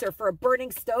wilderness or for a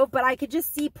burning stove, but I could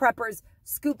just see preppers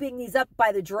scooping these up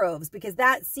by the droves because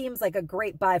that seems like a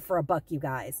great buy for $1, you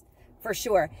guys, for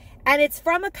sure. And it's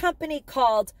from a company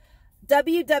called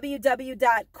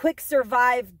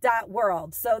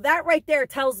www.quicksurvive.world. So that right there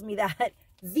tells me that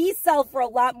these sell for a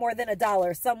lot more than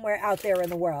 $1 somewhere out there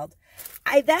in the world.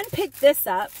 I then picked this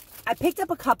up. I picked up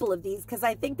a couple of these because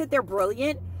I think that they're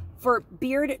brilliant for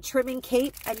beard trimming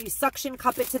cape, and you suction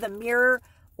cup it to the mirror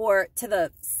or to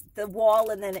the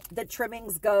wall, and then the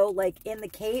trimmings go like in the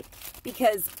cape,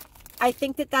 because I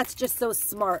think that that's just so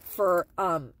smart for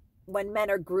when men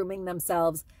are grooming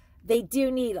themselves. They do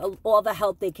need all the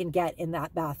help they can get in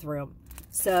that bathroom.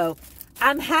 So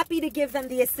I'm happy to give them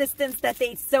the assistance that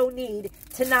they so need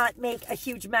to not make a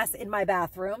huge mess in my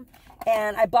bathroom.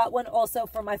 And I bought one also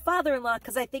for my father-in-law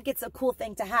because I think it's a cool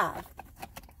thing to have.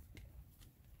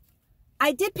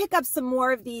 I did pick up some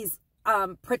more of these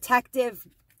protective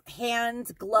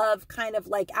hand glove kind of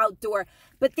like outdoor,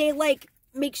 but they like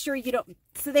make sure you don't,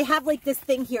 so they have like this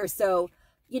thing here. So,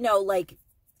 you know, like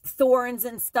thorns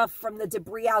and stuff from the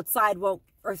debris outside won't,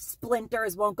 or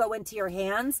splinters won't go into your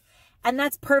hands. And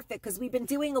that's perfect because we've been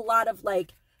doing a lot of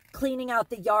like cleaning out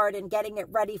the yard and getting it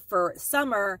ready for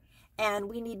summer. And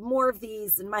we need more of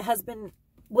these. And my husband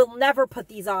will never put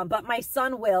these on, but my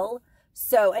son will.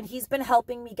 So, and he's been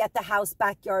helping me get the house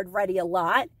backyard ready a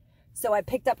lot. So I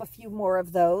picked up a few more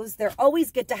of those. They're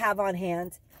always good to have on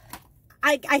hand.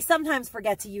 I sometimes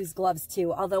forget to use gloves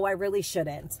too, although I really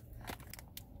shouldn't.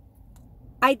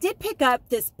 I did pick up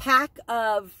this pack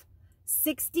of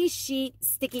 60 sheet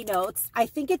sticky notes. I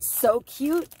think it's so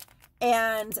cute.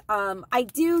 And I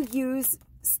do use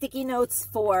sticky notes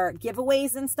for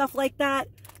giveaways and stuff like that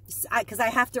because I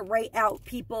have to write out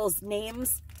people's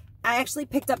names. I actually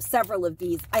picked up several of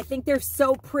these. I think they're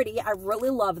so pretty. I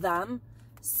really love them.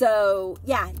 So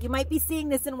yeah, you might be seeing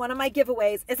this in one of my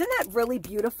giveaways. Isn't that really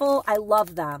beautiful? I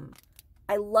love them.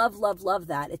 I love, love, love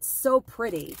that. It's so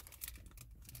pretty.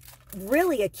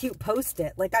 Really a cute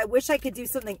post-it. Like, I wish I could do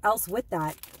something else with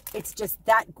that. It's just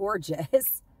that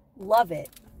gorgeous. Love it.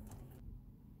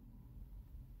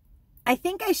 I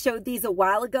think I showed these a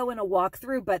while ago in a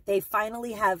walkthrough, but they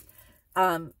finally have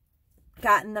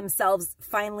gotten themselves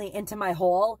finally into my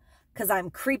haul because I'm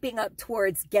creeping up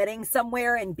towards getting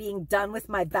somewhere and being done with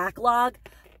my backlog.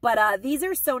 But these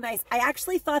are so nice. I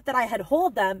actually thought that I had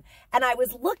hauled them, and I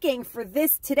was looking for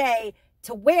this today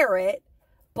to wear it,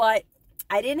 but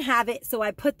I didn't have it, so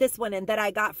I put this one in that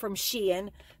I got from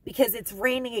Shein because it's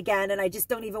raining again, and I just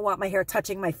don't even want my hair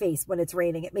touching my face when it's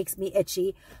raining. It makes me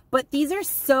itchy. But these are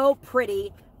so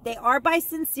pretty. They are by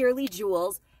Sincerely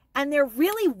Jewels, and they're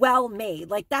really well made.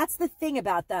 Like, that's the thing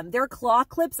about them. Their claw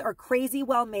clips are crazy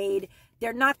well made.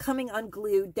 They're not coming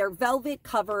unglued. They're velvet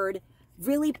covered,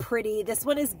 really pretty. This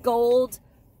one is gold.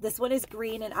 This one is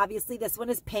green, and obviously this one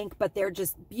is pink, but they're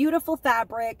just beautiful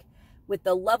fabric with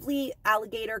the lovely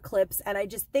alligator clips, and I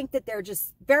just think that they're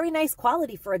just very nice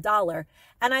quality for $1.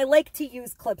 And I like to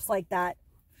use clips like that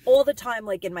all the time,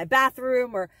 like in my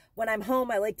bathroom or when I'm home.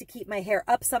 I like to keep my hair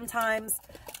up sometimes.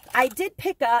 I did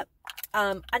pick up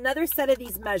another set of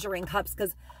these measuring cups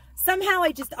because somehow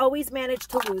I just always manage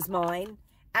to lose mine,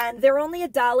 and they're only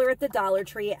 $1 at the Dollar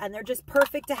Tree, and they're just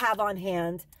perfect to have on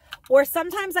hand. Or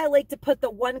sometimes I like to put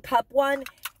the 1 cup one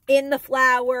in the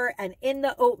flour and in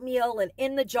the oatmeal and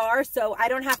in the jar, so I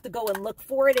don't have to go and look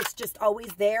for it. It's just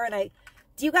always there. And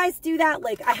do you guys do that?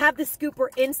 Like, I have the scooper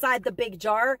inside the big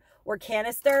jar or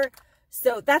canister,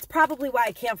 so that's probably why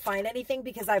I can't find anything,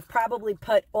 because I've probably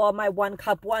put all my 1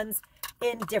 cup ones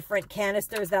in different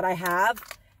canisters that I have.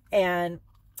 And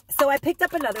so I picked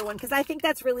up another one because I think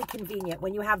that's really convenient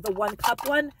when you have the 1 cup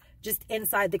one just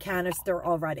inside the canister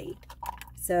already.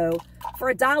 So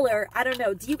for $1, I don't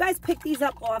know. Do you guys pick these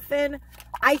up often?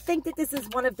 I think that this is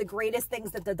one of the greatest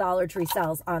things that the Dollar Tree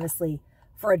sells, honestly,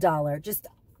 for $1. Just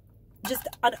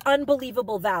an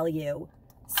unbelievable value.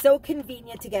 So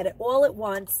convenient to get it all at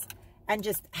once and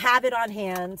just have it on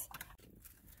hand.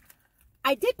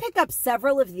 I did pick up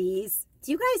several of these.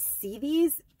 Do you guys see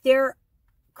these? They're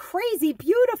crazy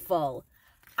beautiful.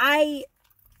 I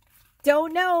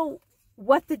don't know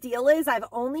what the deal is. I've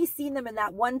only seen them in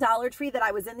that one Dollar Tree that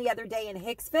I was in the other day in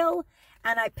Hicksville,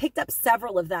 and I picked up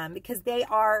several of them because they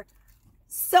are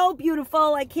so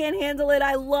beautiful. I can't handle it.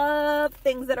 I love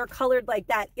things that are colored like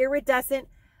that, iridescent,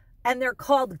 and they're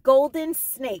called Golden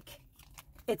Snake.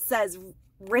 It says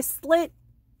wristlet,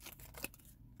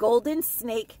 Golden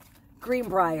Snake,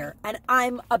 Greenbrier, and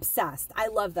I'm obsessed. I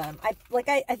love them. I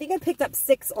think I picked up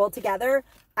 6 altogether.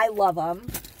 I love them.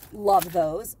 Love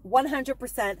those.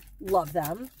 100% love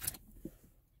them.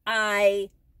 I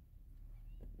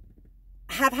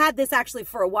have had this actually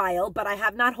for a while, but I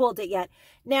have not hauled it yet.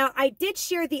 Now, I did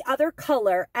share the other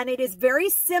color, and it is very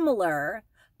similar,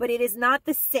 but it is not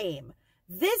the same.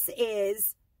 This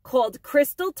is called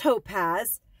Crystal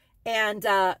Topaz, and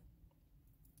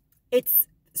it's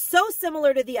so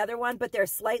similar to the other one, but they're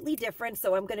slightly different.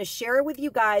 So I'm going to share with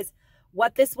you guys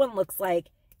what this one looks like.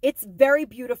 It's very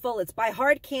beautiful. It's by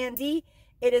Hard Candy.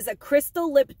 It is a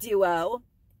crystal lip duo.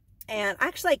 And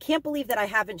actually, I can't believe that I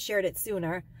haven't shared it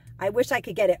sooner. I wish I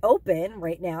could get it open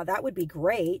right now. That would be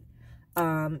great.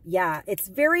 Yeah, it's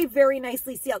very, very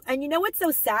nicely sealed. And you know what's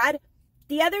so sad?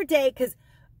 The other day, because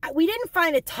we didn't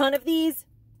find a ton of these.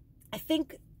 I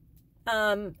think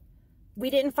we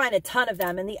didn't find a ton of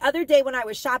them. And the other day when I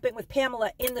was shopping with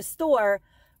Pamela in the store,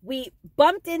 we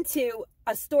bumped into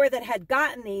a store that had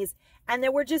gotten these, and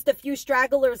there were just a few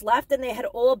stragglers left, and they had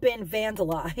all been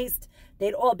vandalized.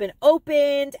 They'd all been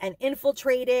opened and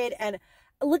infiltrated, and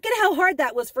look at how hard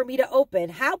that was for me to open.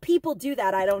 How people do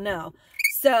that, I don't know.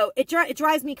 So it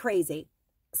drives me crazy.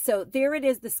 So there it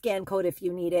is, the scan code if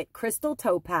you need it. Crystal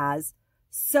Topaz.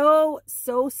 So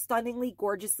stunningly,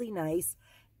 gorgeously nice.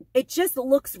 It just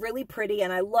looks really pretty,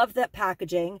 and I love that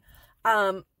packaging.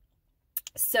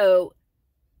 So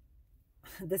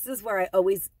this is where I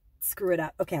always screw it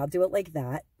up. Okay, I'll do it like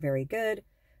that. Very good.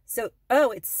 So,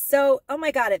 oh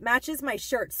my God, it matches my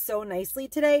shirt so nicely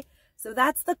today. So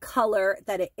that's the color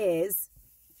that it is.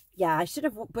 Yeah, I should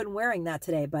have been wearing that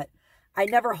today, but I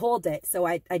never hold it, so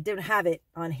I didn't have it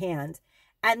on hand.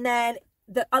 And then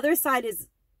the other side is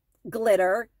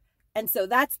glitter, And so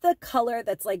that's the color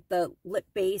that's like the lip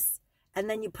base. And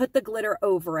then you put the glitter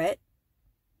over it.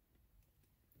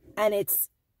 And it's,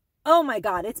 oh my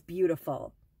God, it's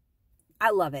beautiful. I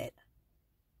love it.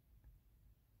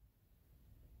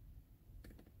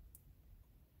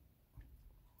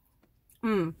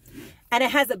 And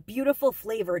it has a beautiful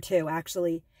flavor too,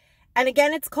 actually. And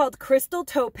again, it's called Crystal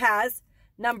Topaz,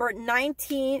 number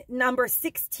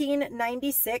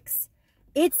 1696.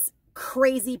 It's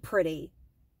crazy pretty.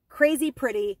 Crazy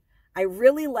pretty. I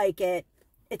really like it.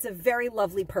 It's a very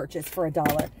lovely purchase for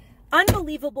 $1.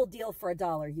 Unbelievable deal for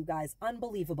 $1, you guys.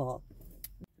 Unbelievable.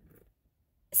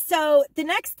 So the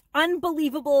next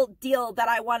unbelievable deal that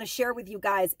I want to share with you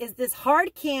guys is this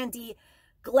Hard Candy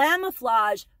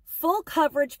Glamouflage Full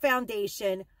Coverage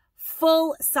Foundation,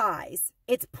 full size.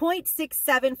 It's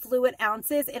 0.67 fluid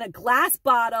ounces in a glass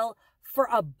bottle for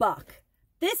 $1.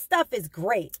 This stuff is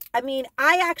great. I mean,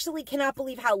 I actually cannot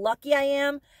believe how lucky I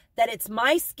am that it's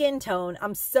my skin tone.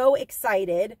 I'm so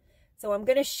excited. So I'm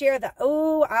going to share that.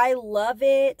 Oh, I love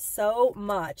it so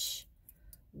much.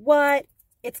 What?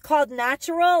 It's called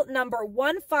Natural number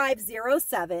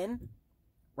 1507.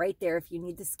 Right there if you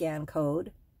need the scan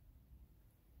code.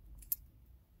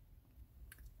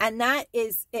 And that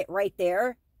is it right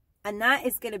there. And that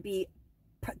is going to be,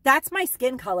 that's my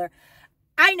skin color.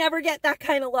 I never get that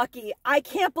kind of lucky. I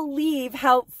can't believe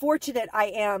how fortunate I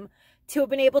am to have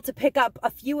been able to pick up a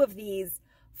few of these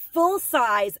full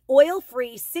size,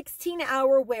 oil-free,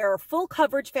 16-hour wear, full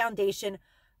coverage foundation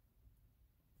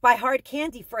by Hard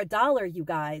Candy for $1, you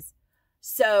guys.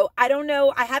 So I don't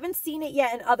know. I haven't seen it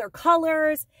yet in other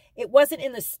colors. It wasn't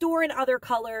in the store in other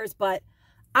colors, but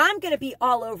I'm going to be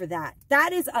all over that.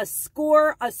 That is a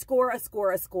score, a score, a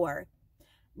score, a score.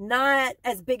 Not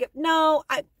as big. No,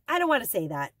 I don't want to say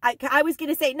that. I was going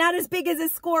to say not as big as a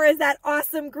score as that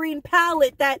awesome green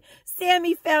palette that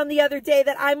Sammy found the other day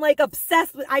that I'm like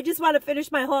obsessed with. I just want to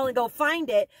finish my haul and go find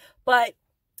it. But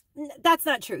that's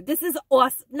not true. This is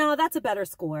awesome. No, that's a better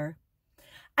score.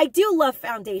 I do love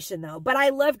foundation though, but I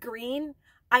love green.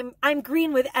 I'm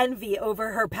green with envy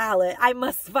over her palette. I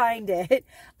must find it.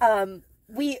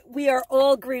 We are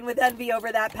all green with envy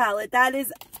over that palette. That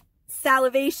is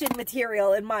salivation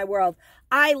material in my world.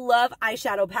 I love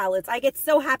eyeshadow palettes. I get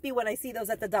so happy when I see those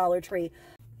at the Dollar Tree.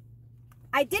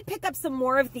 I did pick up some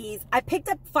more of these. I picked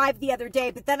up 5 the other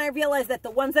day, but then I realized that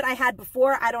the ones that I had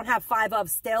before, I don't have 5 of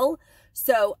still.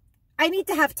 So I need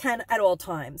to have 10 at all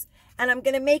times. And I'm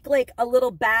going to make like a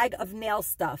little bag of nail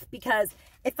stuff because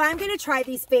if I'm going to try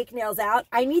these fake nails out,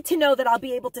 I need to know that I'll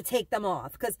be able to take them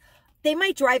off because they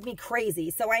might drive me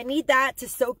crazy. So I need that to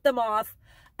soak them off.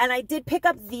 And I did pick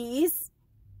up these.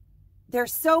 They're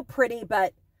so pretty,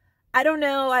 but I don't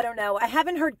know. I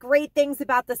haven't heard great things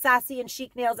about the Sassy and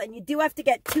Chic nails. And you do have to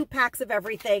get 2 packs of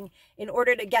everything in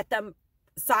order to get them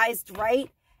sized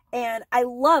right. And I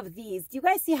love these. Do you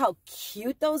guys see how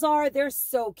cute those are? They're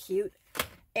so cute.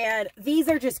 And these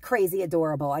are just crazy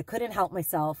adorable. I couldn't help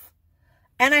myself.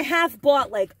 And I have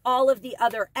bought like all of the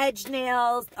other edge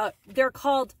nails. They're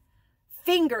called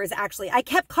fingers, actually. I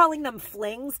kept calling them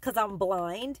flings because I'm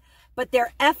blind, but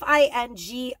they're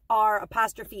FINGR''S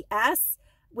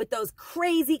with those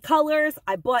crazy colors.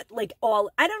 I bought like all,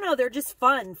 I don't know, they're just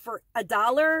fun for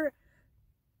 $1.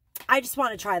 I just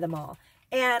want to try them all.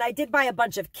 And I did buy a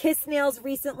bunch of kiss nails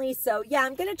recently, so yeah,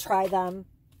 I'm going to try them.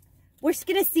 We're just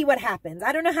going to see what happens.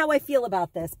 I don't know how I feel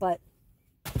about this, but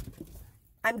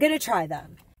I'm going to try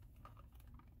them.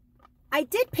 I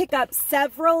did pick up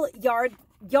several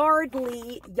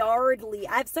Yardley.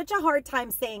 I have such a hard time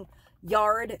saying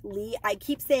Yardley. I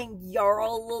keep saying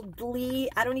Yardley.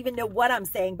 I don't even know what I'm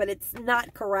saying, but it's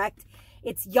not correct.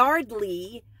 It's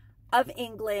Yardley of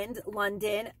England,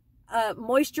 London.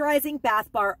 Moisturizing bath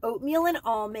bar, oatmeal and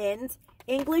almond,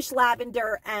 English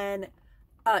lavender, and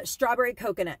strawberry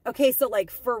coconut. Okay, so like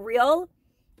for real,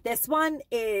 this one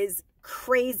is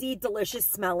crazy delicious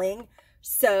smelling.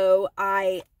 So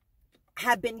I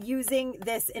have been using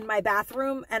this in my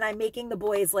bathroom and I'm making the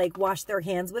boys like wash their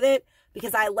hands with it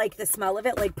because I like the smell of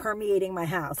it like permeating my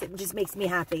house. It just makes me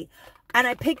happy. And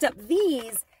I picked up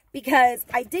these because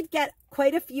I did get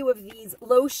quite a few of these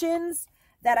lotions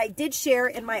that I did share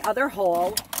in my other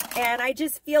haul. And I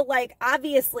just feel like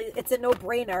obviously it's a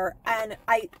no-brainer. And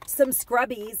some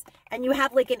scrubbies, and you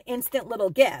have like an instant little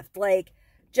gift. Like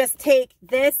just take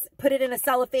this, put it in a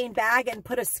cellophane bag and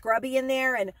put a scrubby in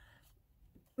there and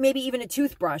maybe even a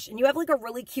toothbrush. And you have like a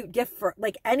really cute gift for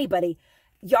like anybody.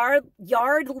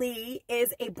 Yardley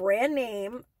is a brand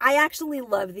name. I actually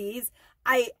love these.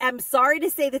 I am sorry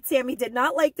to say that Sammy did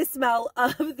not like the smell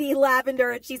of the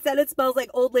lavender. She said it smells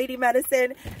like old lady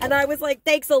medicine. And I was like,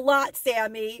 thanks a lot,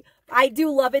 Sammy. I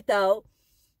do love it though.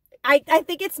 I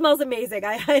think it smells amazing.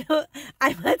 I don't,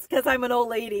 that's because I'm an old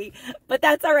lady, but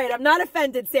that's all right. I'm not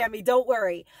offended, Sammy. Don't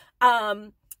worry.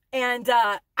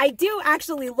 I do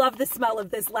actually love the smell of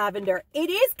this lavender. It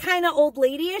is kind of old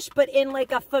lady-ish, but in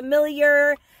like a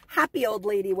familiar, happy old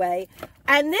lady way.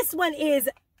 And this one is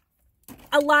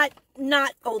a lot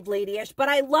not old lady-ish, but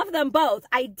I love them both.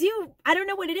 I don't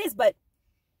know what it is, but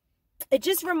it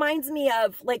just reminds me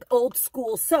of like old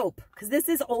school soap, because this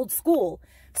is old school.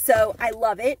 So I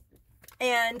love it.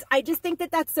 And I just think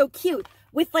that that's so cute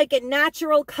with like a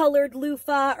natural colored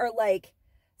loofah, or like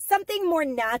something more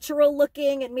natural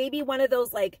looking, and maybe one of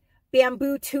those like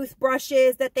bamboo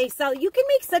toothbrushes that they sell. You can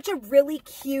make such a really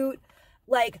cute,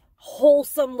 like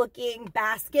wholesome looking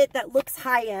basket that looks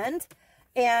high end.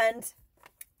 And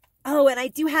oh, and I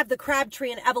do have the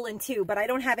Crabtree and Evelyn too, but I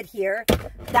don't have it here.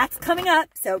 That's coming up,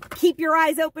 so keep your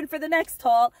eyes open for the next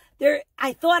haul.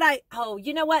 Oh,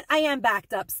 you know what? I am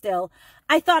backed up still.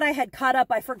 I thought I had caught up.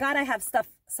 I forgot I have stuff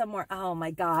somewhere. Oh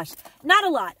my gosh. Not a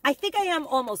lot. I think I am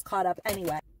almost caught up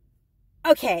anyway.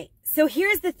 Okay, so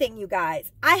here's the thing, you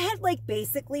guys. I had like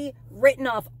basically written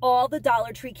off all the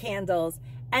Dollar Tree candles,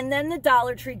 and then the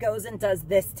Dollar Tree goes and does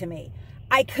this to me.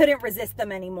 I couldn't resist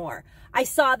them anymore. I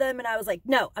saw them and I was like,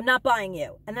 no, I'm not buying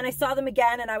you. And then I saw them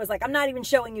again and I was like, I'm not even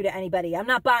showing you to anybody. I'm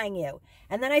not buying you.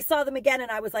 And then I saw them again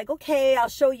and I was like, okay, I'll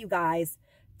show you guys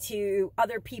to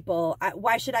other people.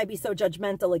 Why should I be so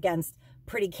judgmental against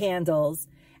pretty candles?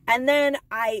 And then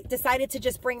I decided to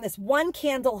just bring this one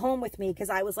candle home with me, because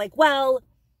I was like, well,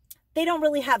 they don't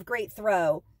really have great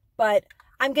throw, but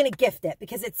I'm going to gift it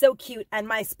because it's so cute. And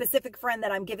my specific friend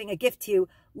that I'm giving a gift to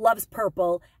loves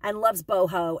purple and loves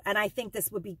boho. And I think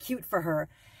this would be cute for her.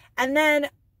 And then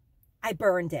I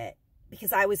burned it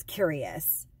because I was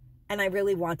curious and I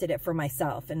really wanted it for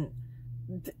myself. And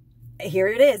here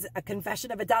it is, a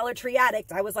confession of a Dollar Tree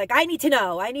addict. I was like, I need to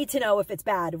know if it's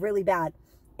bad, really bad.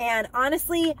 And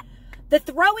honestly, the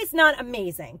throw is not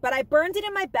amazing, but I burned it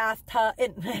in my bathtub,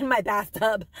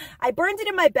 I burned it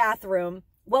in my bathroom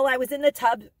while I was in the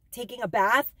tub taking a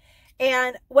bath.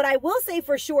 And what I will say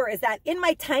for sure is that in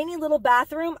my tiny little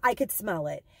bathroom, I could smell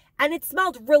it. And it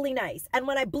smelled really nice. And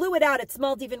when I blew it out, it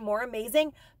smelled even more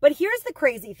amazing. But here's the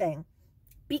crazy thing.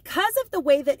 Because of the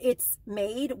way that it's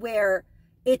made, where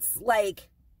it's like,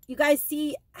 you guys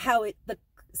see how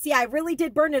see, I really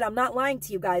did burn it. I'm not lying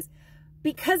to you guys.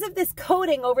 Because of this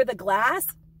coating over the glass,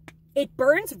 it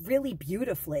burns really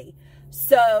beautifully.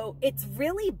 So it's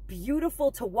really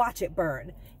beautiful to watch it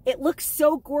burn. It looks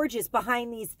so gorgeous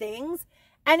behind these things.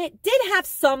 And it did have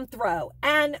some throw.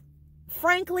 And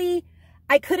frankly,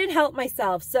 I couldn't help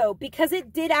myself. So because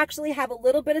it did actually have a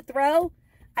little bit of throw,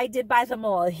 I did buy them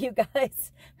all, you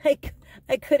guys.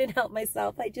 I couldn't help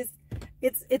myself.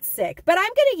 It's sick. But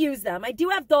I'm going to use them. I do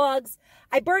have dogs.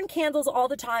 I burn candles all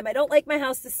the time. I don't like my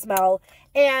house to smell.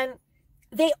 And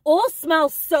they all smell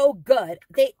so good.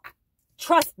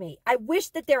 Trust me, I wish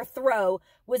that their throw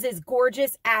was as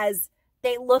gorgeous as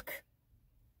they look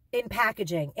in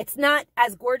packaging. It's not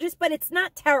as gorgeous, but it's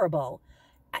not terrible.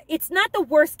 It's not the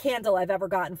worst candle I've ever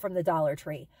gotten from the Dollar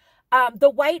Tree. The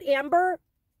white amber,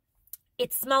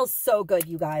 it smells so good,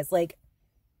 you guys. Like,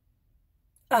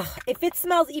 if it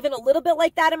smells even a little bit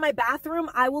like that in my bathroom,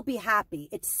 I will be happy.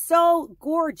 It's so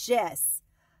gorgeous.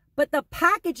 But the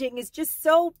packaging is just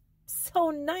so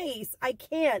nice. I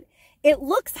can't. It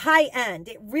looks high end.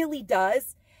 It really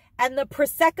does. And the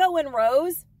Prosecco and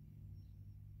Rose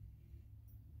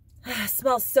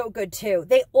smells so good too.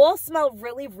 They all smell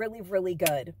really, really, really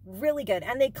good. Really good.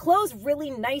 And they close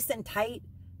really nice and tight.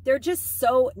 They're just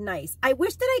so nice. I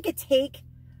wish that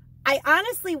I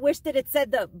honestly wish that it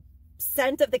said the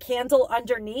scent of the candle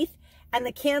underneath and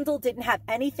the candle didn't have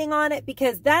anything on it,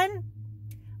 because then,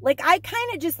 like, I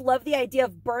kind of just love the idea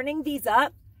of burning these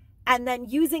up and then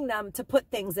using them to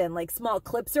put things in, like small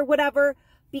clips or whatever,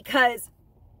 because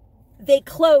they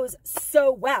close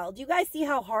so well. Do you guys see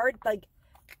how hard, like,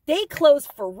 they close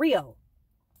for real?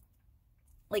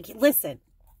 Like, listen,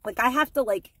 like, I have to,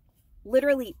 like,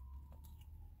 literally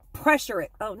pressure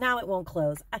it. Oh, now it won't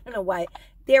close. I don't know why.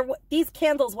 These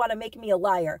candles want to make me a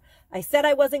liar. I said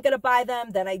I wasn't going to buy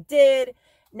them, then I did.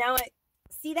 Now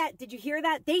see that? Did you hear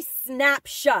that? They snap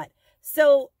shut.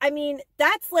 So, I mean,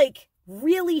 that's like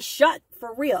really shut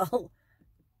for real.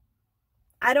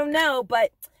 I don't know,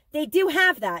 but they do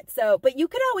have that. So, but you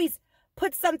could always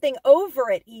put something over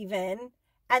it even,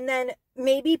 and then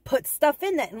maybe put stuff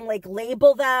in that and like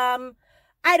label them.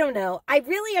 I don't know. I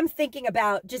really am thinking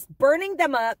about just burning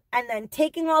them up and then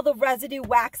taking all the residue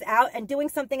wax out and doing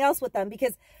something else with them,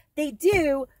 because did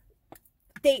you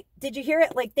hear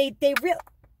it? Like they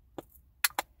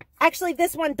Actually,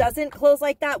 this one doesn't close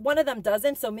like that. One of them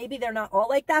doesn't, so maybe they're not all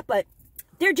like that, but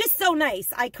they're just so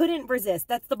nice. I couldn't resist.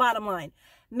 That's the bottom line.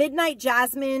 Midnight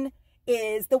Jasmine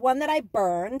is the one that I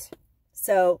burned,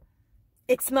 so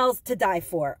it smells to die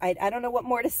for. I don't know what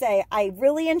more to say. I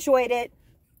really enjoyed it.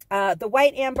 The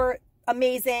white amber,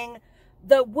 amazing.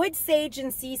 The wood sage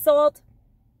and sea salt,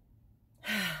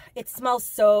 it smells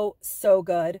so, so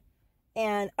good.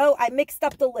 And, oh, I mixed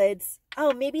up the lids.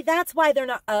 Oh, maybe that's why they're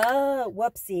not, oh,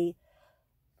 whoopsie.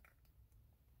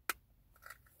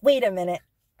 Wait a minute.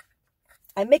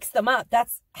 I mixed them up.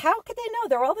 How could they know?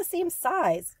 They're all the same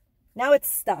size. Now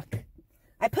it's stuck.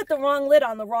 I put the wrong lid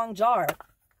on the wrong jar.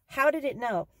 How did it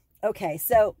know? Okay,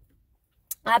 so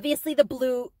obviously the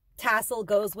blue tassel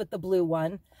goes with the blue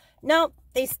one. No,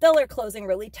 they still are closing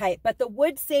really tight, but the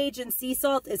wood sage and sea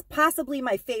salt is possibly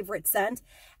my favorite scent.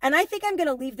 And I think I'm going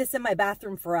to leave this in my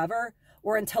bathroom forever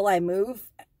or until I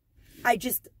move.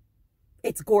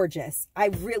 It's gorgeous. I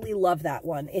really love that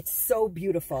one. It's so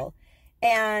beautiful.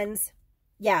 And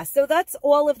yeah, so that's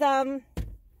all of them.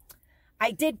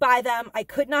 I did buy them. I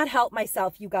could not help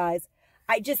myself, you guys.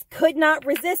 I just could not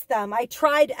resist them. I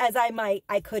tried as I might.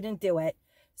 I couldn't do it.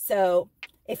 So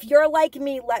if you're like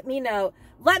me, let me know.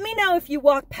 Let me know if you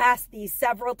walked past these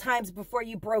several times before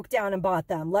you broke down and bought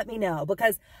them. Let me know,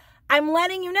 because I'm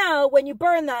letting you know when you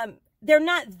burn them, they're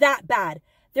not that bad.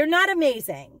 They're not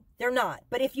amazing. They're not.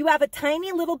 But if you have a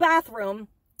tiny little bathroom,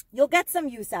 you'll get some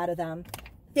use out of them.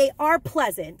 They are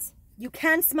pleasant. You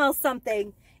can smell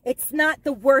something. It's not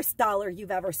the worst dollar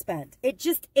you've ever spent. It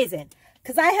just isn't.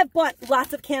 Because I have bought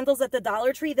lots of candles at the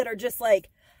Dollar Tree that are just like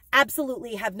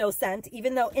absolutely have no scent,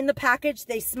 even though in the package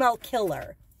they smell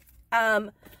killer.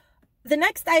 The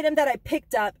next item that I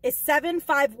picked up is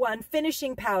 751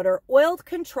 Finishing Powder, Oiled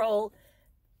Control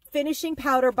Finishing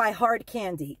Powder by Hard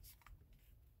Candy.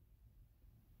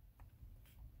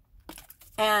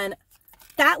 And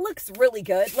that looks really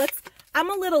good. I'm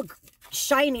a little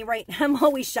shiny right now. I'm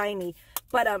always shiny.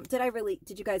 But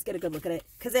did you guys get a good look at it?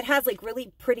 Because it has like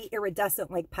really pretty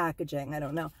iridescent like packaging. I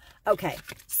don't know. Okay,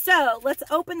 so let's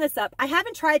open this up. I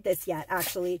haven't tried this yet,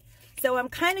 actually. So I'm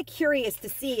kind of curious to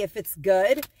see if it's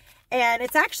good. And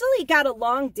it's actually got a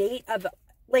long date of,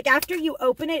 like, after you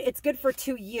open it, it's good for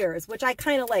 2 years, which I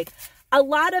kind of like. A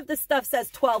lot of the stuff says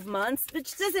 12 months,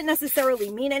 which doesn't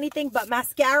necessarily mean anything, but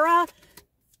mascara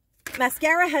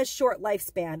has short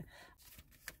lifespan.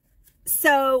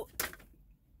 So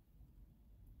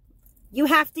you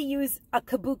have to use a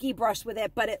kabuki brush with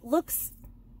it, but it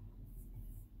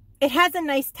has a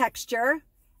nice texture,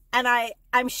 and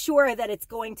I'm sure that it's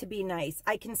going to be nice.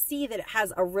 I can see that it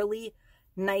has a really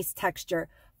nice texture.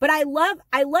 But I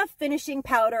love finishing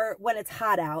powder when it's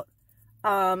hot out,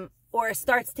 or it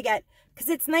starts to get, because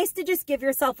it's nice to just give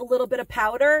yourself a little bit of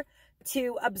powder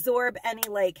to absorb any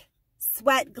like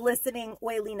sweat, glistening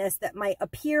oiliness that might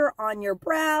appear on your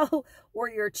brow or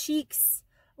your cheeks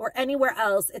or anywhere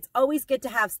else. It's always good to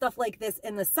have stuff like this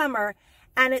in the summer.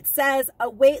 And it says a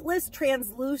weightless,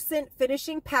 translucent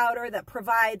finishing powder that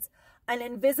provides an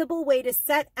invisible way to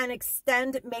set and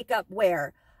extend makeup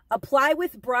wear. Apply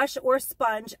with brush or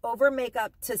sponge over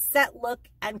makeup to set look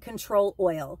and control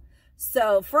oil.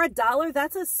 So for $1,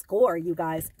 that's a score, you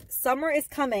guys. Summer is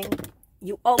coming.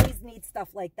 You always need stuff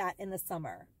like that in the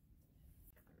summer.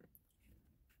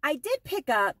 I did pick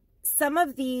up some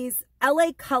of these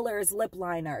LA Colors lip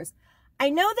liners. I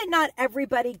know that not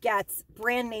everybody gets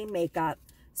brand name makeup,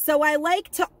 so I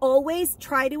like to always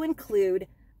try to include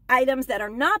items that are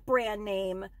not brand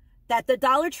name that the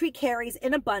Dollar Tree carries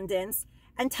in abundance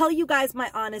and tell you guys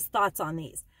my honest thoughts on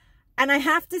these. And I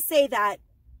have to say that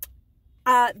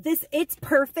it's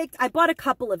perfect. I bought a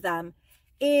couple of them.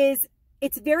 It's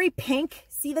very pink.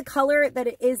 See the color that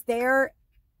it is there?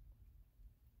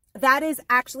 That is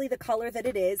actually the color that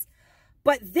it is.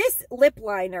 But this lip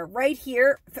liner right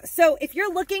here, so if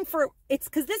you're looking for, it's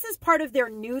because this is part of their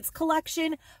nudes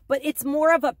collection, but it's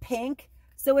more of a pink.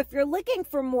 So if you're looking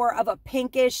for more of a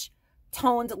pinkish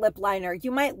toned lip liner, you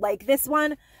might like this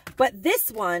one. But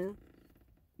this one,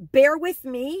 bear with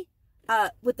me,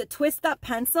 with the twist up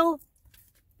pencil,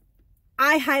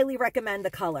 I highly recommend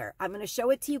the color. I'm going to show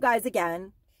it to you guys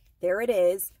again. There it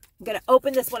is. I'm going to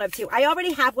open this one up too. I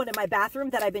already have one in my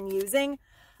bathroom that I've been using.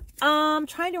 I'm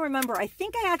trying to remember. I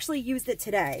think I actually used it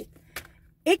today.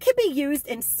 It can be used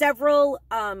in several,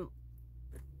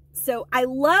 so I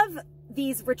love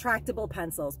these retractable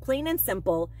pencils, plain and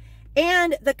simple,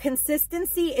 and the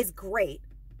consistency is great.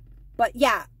 But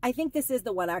yeah, I think this is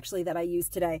the one actually that I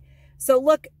used today. So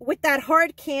look, with that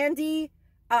Hard Candy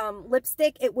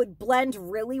lipstick, it would blend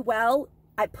really well.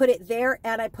 I put it there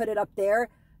and I put it up there.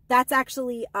 That's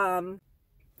actually a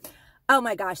Oh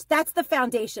my gosh, that's the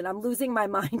foundation. I'm losing my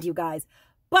mind, you guys.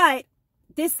 But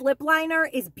this lip liner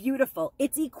is beautiful.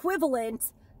 It's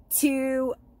equivalent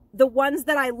to the ones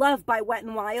that I love by Wet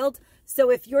n Wild.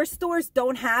 So if your stores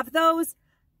don't have those,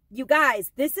 you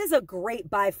guys, this is a great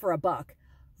buy for a buck.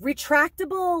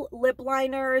 Retractable lip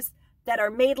liners that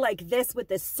are made like this with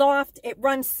this soft,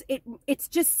 it's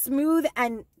just smooth,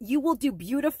 and you will do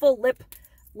beautiful lip.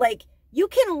 Like, you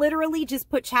can literally just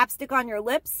put chapstick on your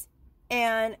lips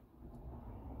and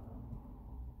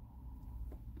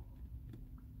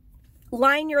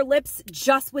line your lips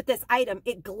just with this item.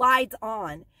 It glides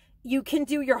on. You can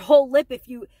do your whole lip if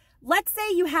you, let's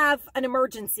say you have an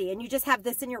emergency and you just have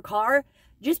this in your car,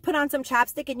 just put on some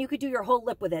chapstick and you could do your whole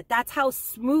lip with it. That's how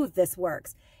smooth this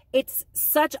works. It's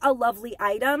such a lovely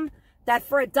item that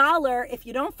for $1, if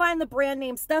you don't find the brand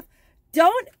name stuff,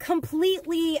 don't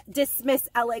completely dismiss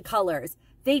LA Colors.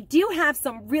 They do have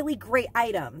some really great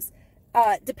items,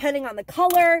 depending on the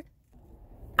color.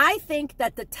 I think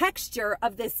that the texture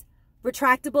of this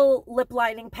retractable lip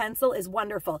lining pencil is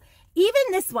wonderful. Even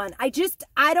this one, I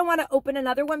don't want to open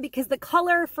another one because the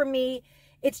color for me,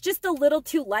 it's just a little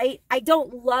too light. I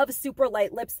don't love super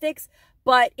light lipsticks,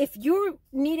 but if you're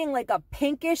needing like a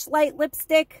pinkish light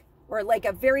lipstick or like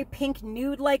a very pink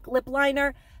nude like lip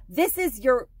liner, this is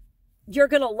you're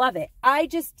going to love it. I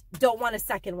just don't want a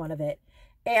second one of it.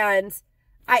 And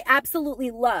I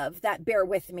absolutely love that Bear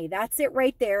With Me. That's it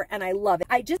right there. And I love it.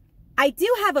 I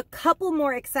do have a couple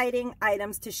more exciting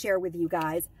items to share with you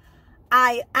guys.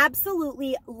 I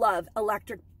absolutely love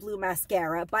Electric Blue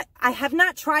Mascara, but I have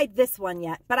not tried this one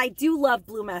yet, but I do love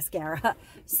blue mascara.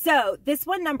 So this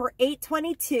one, number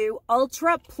 822,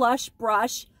 Ultra Plush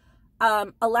Brush,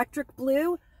 Electric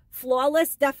Blue,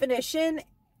 Flawless Definition.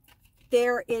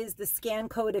 There is the scan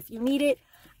code if you need it.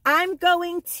 I'm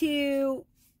going to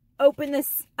open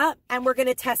this up and we're going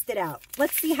to test it out.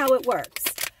 Let's see how it works.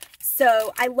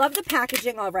 So I love the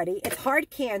packaging already. It's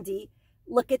hard candy.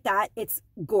 Look at that. It's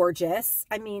gorgeous.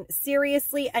 I mean,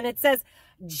 seriously. And it says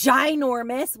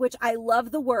ginormous, which I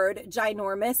love the word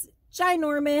ginormous.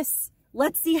 Ginormous.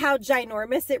 Let's see how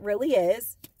ginormous it really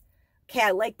is. Okay,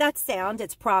 I like that sound.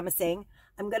 It's promising.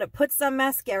 I'm going to put some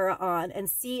mascara on and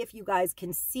see if you guys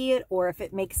can see it or if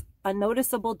it makes a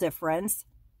noticeable difference.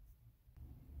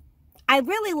 I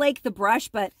really like the brush,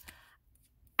 but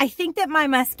I think that my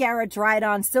mascara dried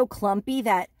on so clumpy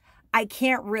that I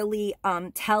can't really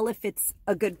tell if it's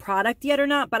a good product yet or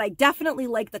not, but I definitely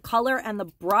like the color and the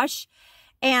brush.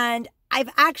 And I've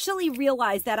actually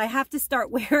realized that I have to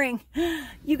start wearing,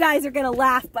 you guys are going to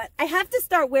laugh, but I have to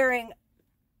start wearing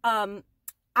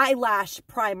eyelash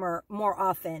primer more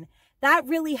often. That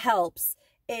really helps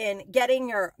in getting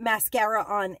your mascara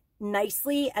on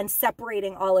nicely and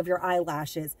separating all of your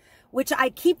eyelashes, which I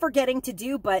keep forgetting to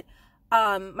do, but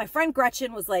my friend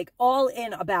Gretchen was like all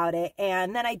in about it.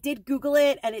 And then I did Google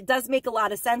it and it does make a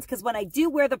lot of sense because when I do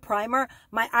wear the primer,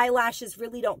 my eyelashes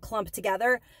really don't clump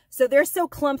together. So they're so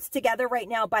clumped together right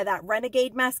now by that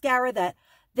Renegade mascara that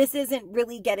this isn't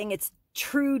really getting its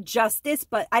true justice,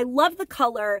 but I love the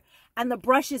color and the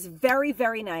brush is very,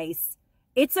 very nice.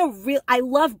 It's a real, I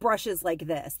love brushes like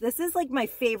this. This is like my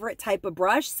favorite type of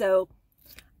brush. So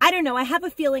I don't know. I have a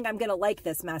feeling I'm going to like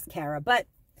this mascara, but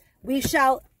we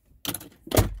shall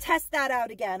test that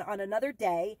out again on another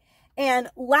day. And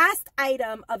last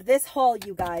item of this haul,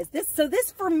 you guys,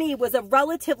 this for me was a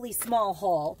relatively small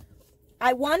haul.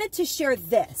 I wanted to share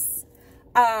this.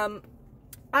 I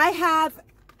have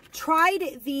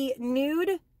tried the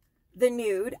nude,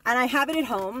 and I have it at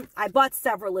home. I bought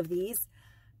several of these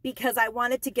because I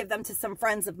wanted to give them to some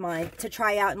friends of mine to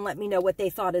try out and let me know what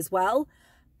they thought as well.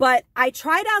 But I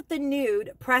tried out the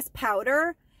nude pressed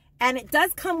powder, and it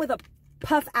does come with a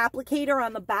puff applicator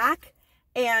on the back.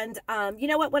 And you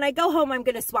know what, when I go home, I'm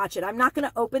going to swatch it. I'm not going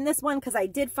to open this one because I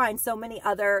did find so many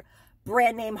other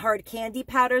brand name hard candy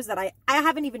powders that I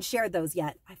haven't even shared those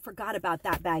yet. I forgot about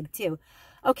that bag too.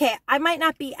 Okay, I might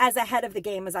not be as ahead of the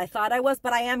game as I thought I was,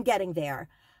 but I am getting there.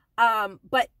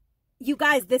 But you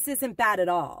guys, this isn't bad at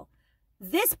all.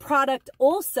 This product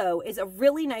also is a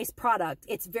really nice product.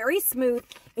 It's very smooth.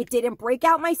 It didn't break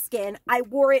out my skin. I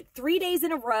wore it 3 days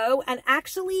in a row, and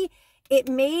actually it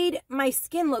made my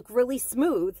skin look really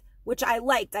smooth, which I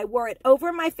liked. I wore it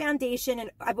over my foundation,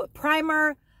 and I put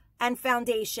primer and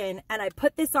foundation, and I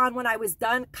put this on when I was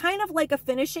done, kind of like a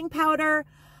finishing powder.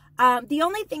 The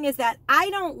only thing is that I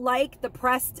don't like the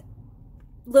pressed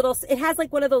little, it has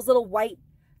like one of those little white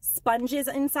sponges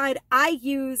inside. I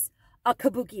use a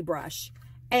kabuki brush,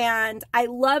 and I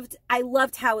loved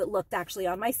how it looked actually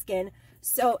on my skin.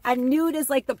 So a nude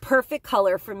is like the perfect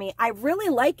color for me. I really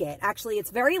like it. Actually, it's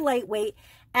very lightweight,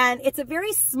 And it's a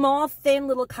very small, thin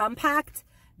little compact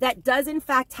that does in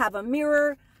fact have a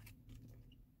mirror.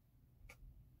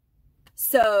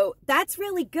 So that's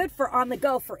really good for on the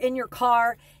go, for in your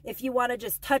car, if you want to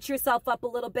just touch yourself up a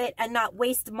little bit and not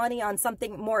waste money on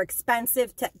something more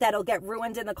expensive that'll get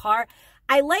ruined in the car.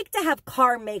 I like to have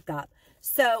car makeup.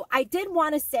 So I did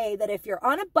want to say that if you're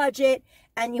on a budget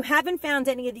and you haven't found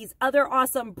any of these other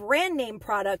awesome brand name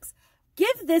products,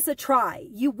 give this a try.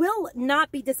 You will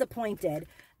not be disappointed.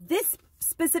 This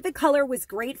specific color was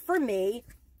great for me.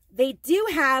 They do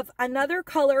have another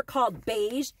color called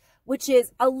beige, which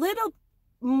is a little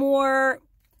more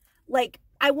like,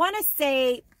 I want to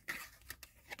say,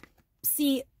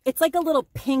 see, it's like a little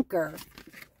pinker.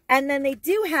 And then they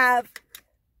do have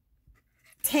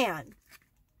tan.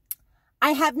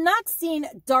 I have not seen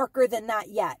darker than that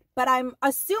yet, but I'm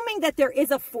assuming that there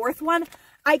is a fourth one.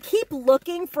 I keep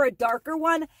looking for a darker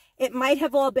one. It might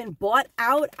have all been bought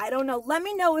out. I don't know. Let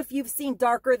me know if you've seen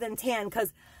darker than tan,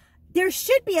 because there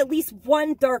should be at least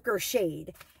one darker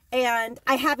shade, and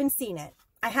I haven't seen it.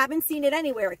 I haven't seen it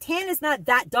anywhere. Tan is not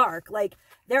that dark. Like,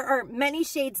 there are many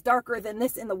shades darker than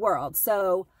this in the world.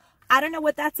 So I don't know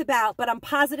what that's about, but I'm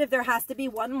positive there has to be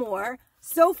one more.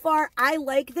 So far, I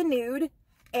like the nude,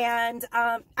 and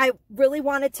I really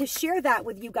wanted to share that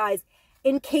with you guys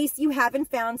in case you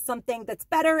haven't found something that's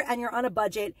better and you're on a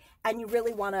budget and you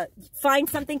really want to find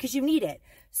something because you need it.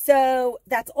 So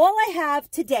that's all I have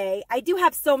today. I do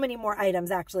have so many more items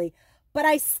actually, but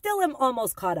I still am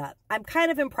almost caught up. I'm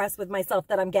kind of impressed with myself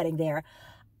that I'm getting there.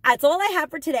 That's all I have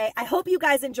for today. I hope you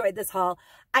guys enjoyed this haul.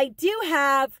 I do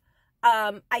have,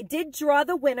 I did draw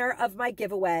the winner of my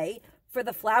giveaway for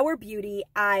the Flower Beauty.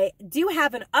 I do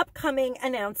have an upcoming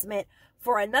announcement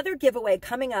for another giveaway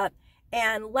coming up.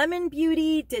 And Lemon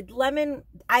Beauty did lemon.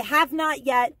 I have not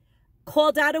yet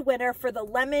called out a winner for the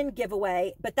lemon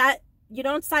giveaway, but that, you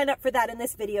don't sign up for that in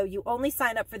this video. You only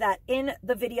sign up for that in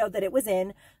the video that it was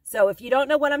in. So if you don't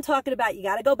know what I'm talking about, you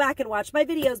got to go back and watch my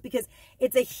videos, because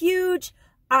it's a huge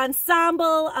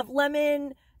ensemble of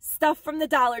lemon stuff from the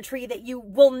Dollar Tree that you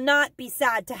will not be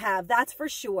sad to have. That's for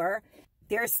sure.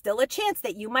 There's still a chance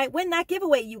that you might win that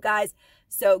giveaway, you guys.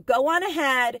 So go on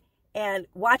ahead and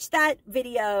watch that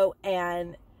video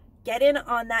and get in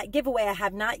on that giveaway. I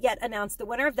have not yet announced the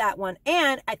winner of that one.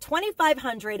 And at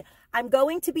 2,500, I'm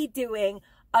going to be doing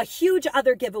a huge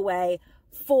other giveaway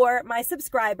for my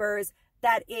subscribers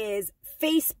that is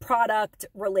face product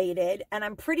related. And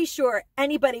I'm pretty sure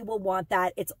anybody will want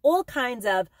that. It's all kinds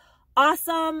of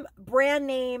awesome brand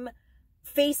name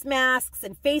face masks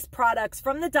and face products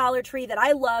from the Dollar Tree that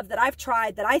I love, that I've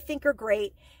tried, that I think are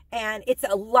great. And it's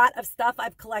a lot of stuff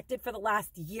I've collected for the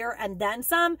last year and then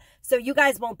some. So you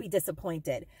guys won't be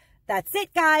disappointed. That's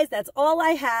it, guys. That's all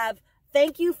I have.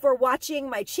 Thank you for watching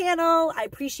my channel. I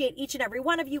appreciate each and every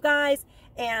one of you guys.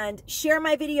 And share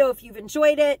my video if you've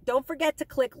enjoyed it. Don't forget to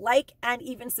click like and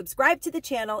even subscribe to the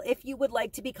channel if you would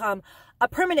like to become a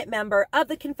permanent member of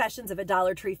the Confessions of a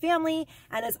Dollar Tree family.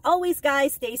 And as always,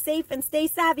 guys, stay safe and stay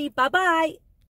savvy. Bye-bye.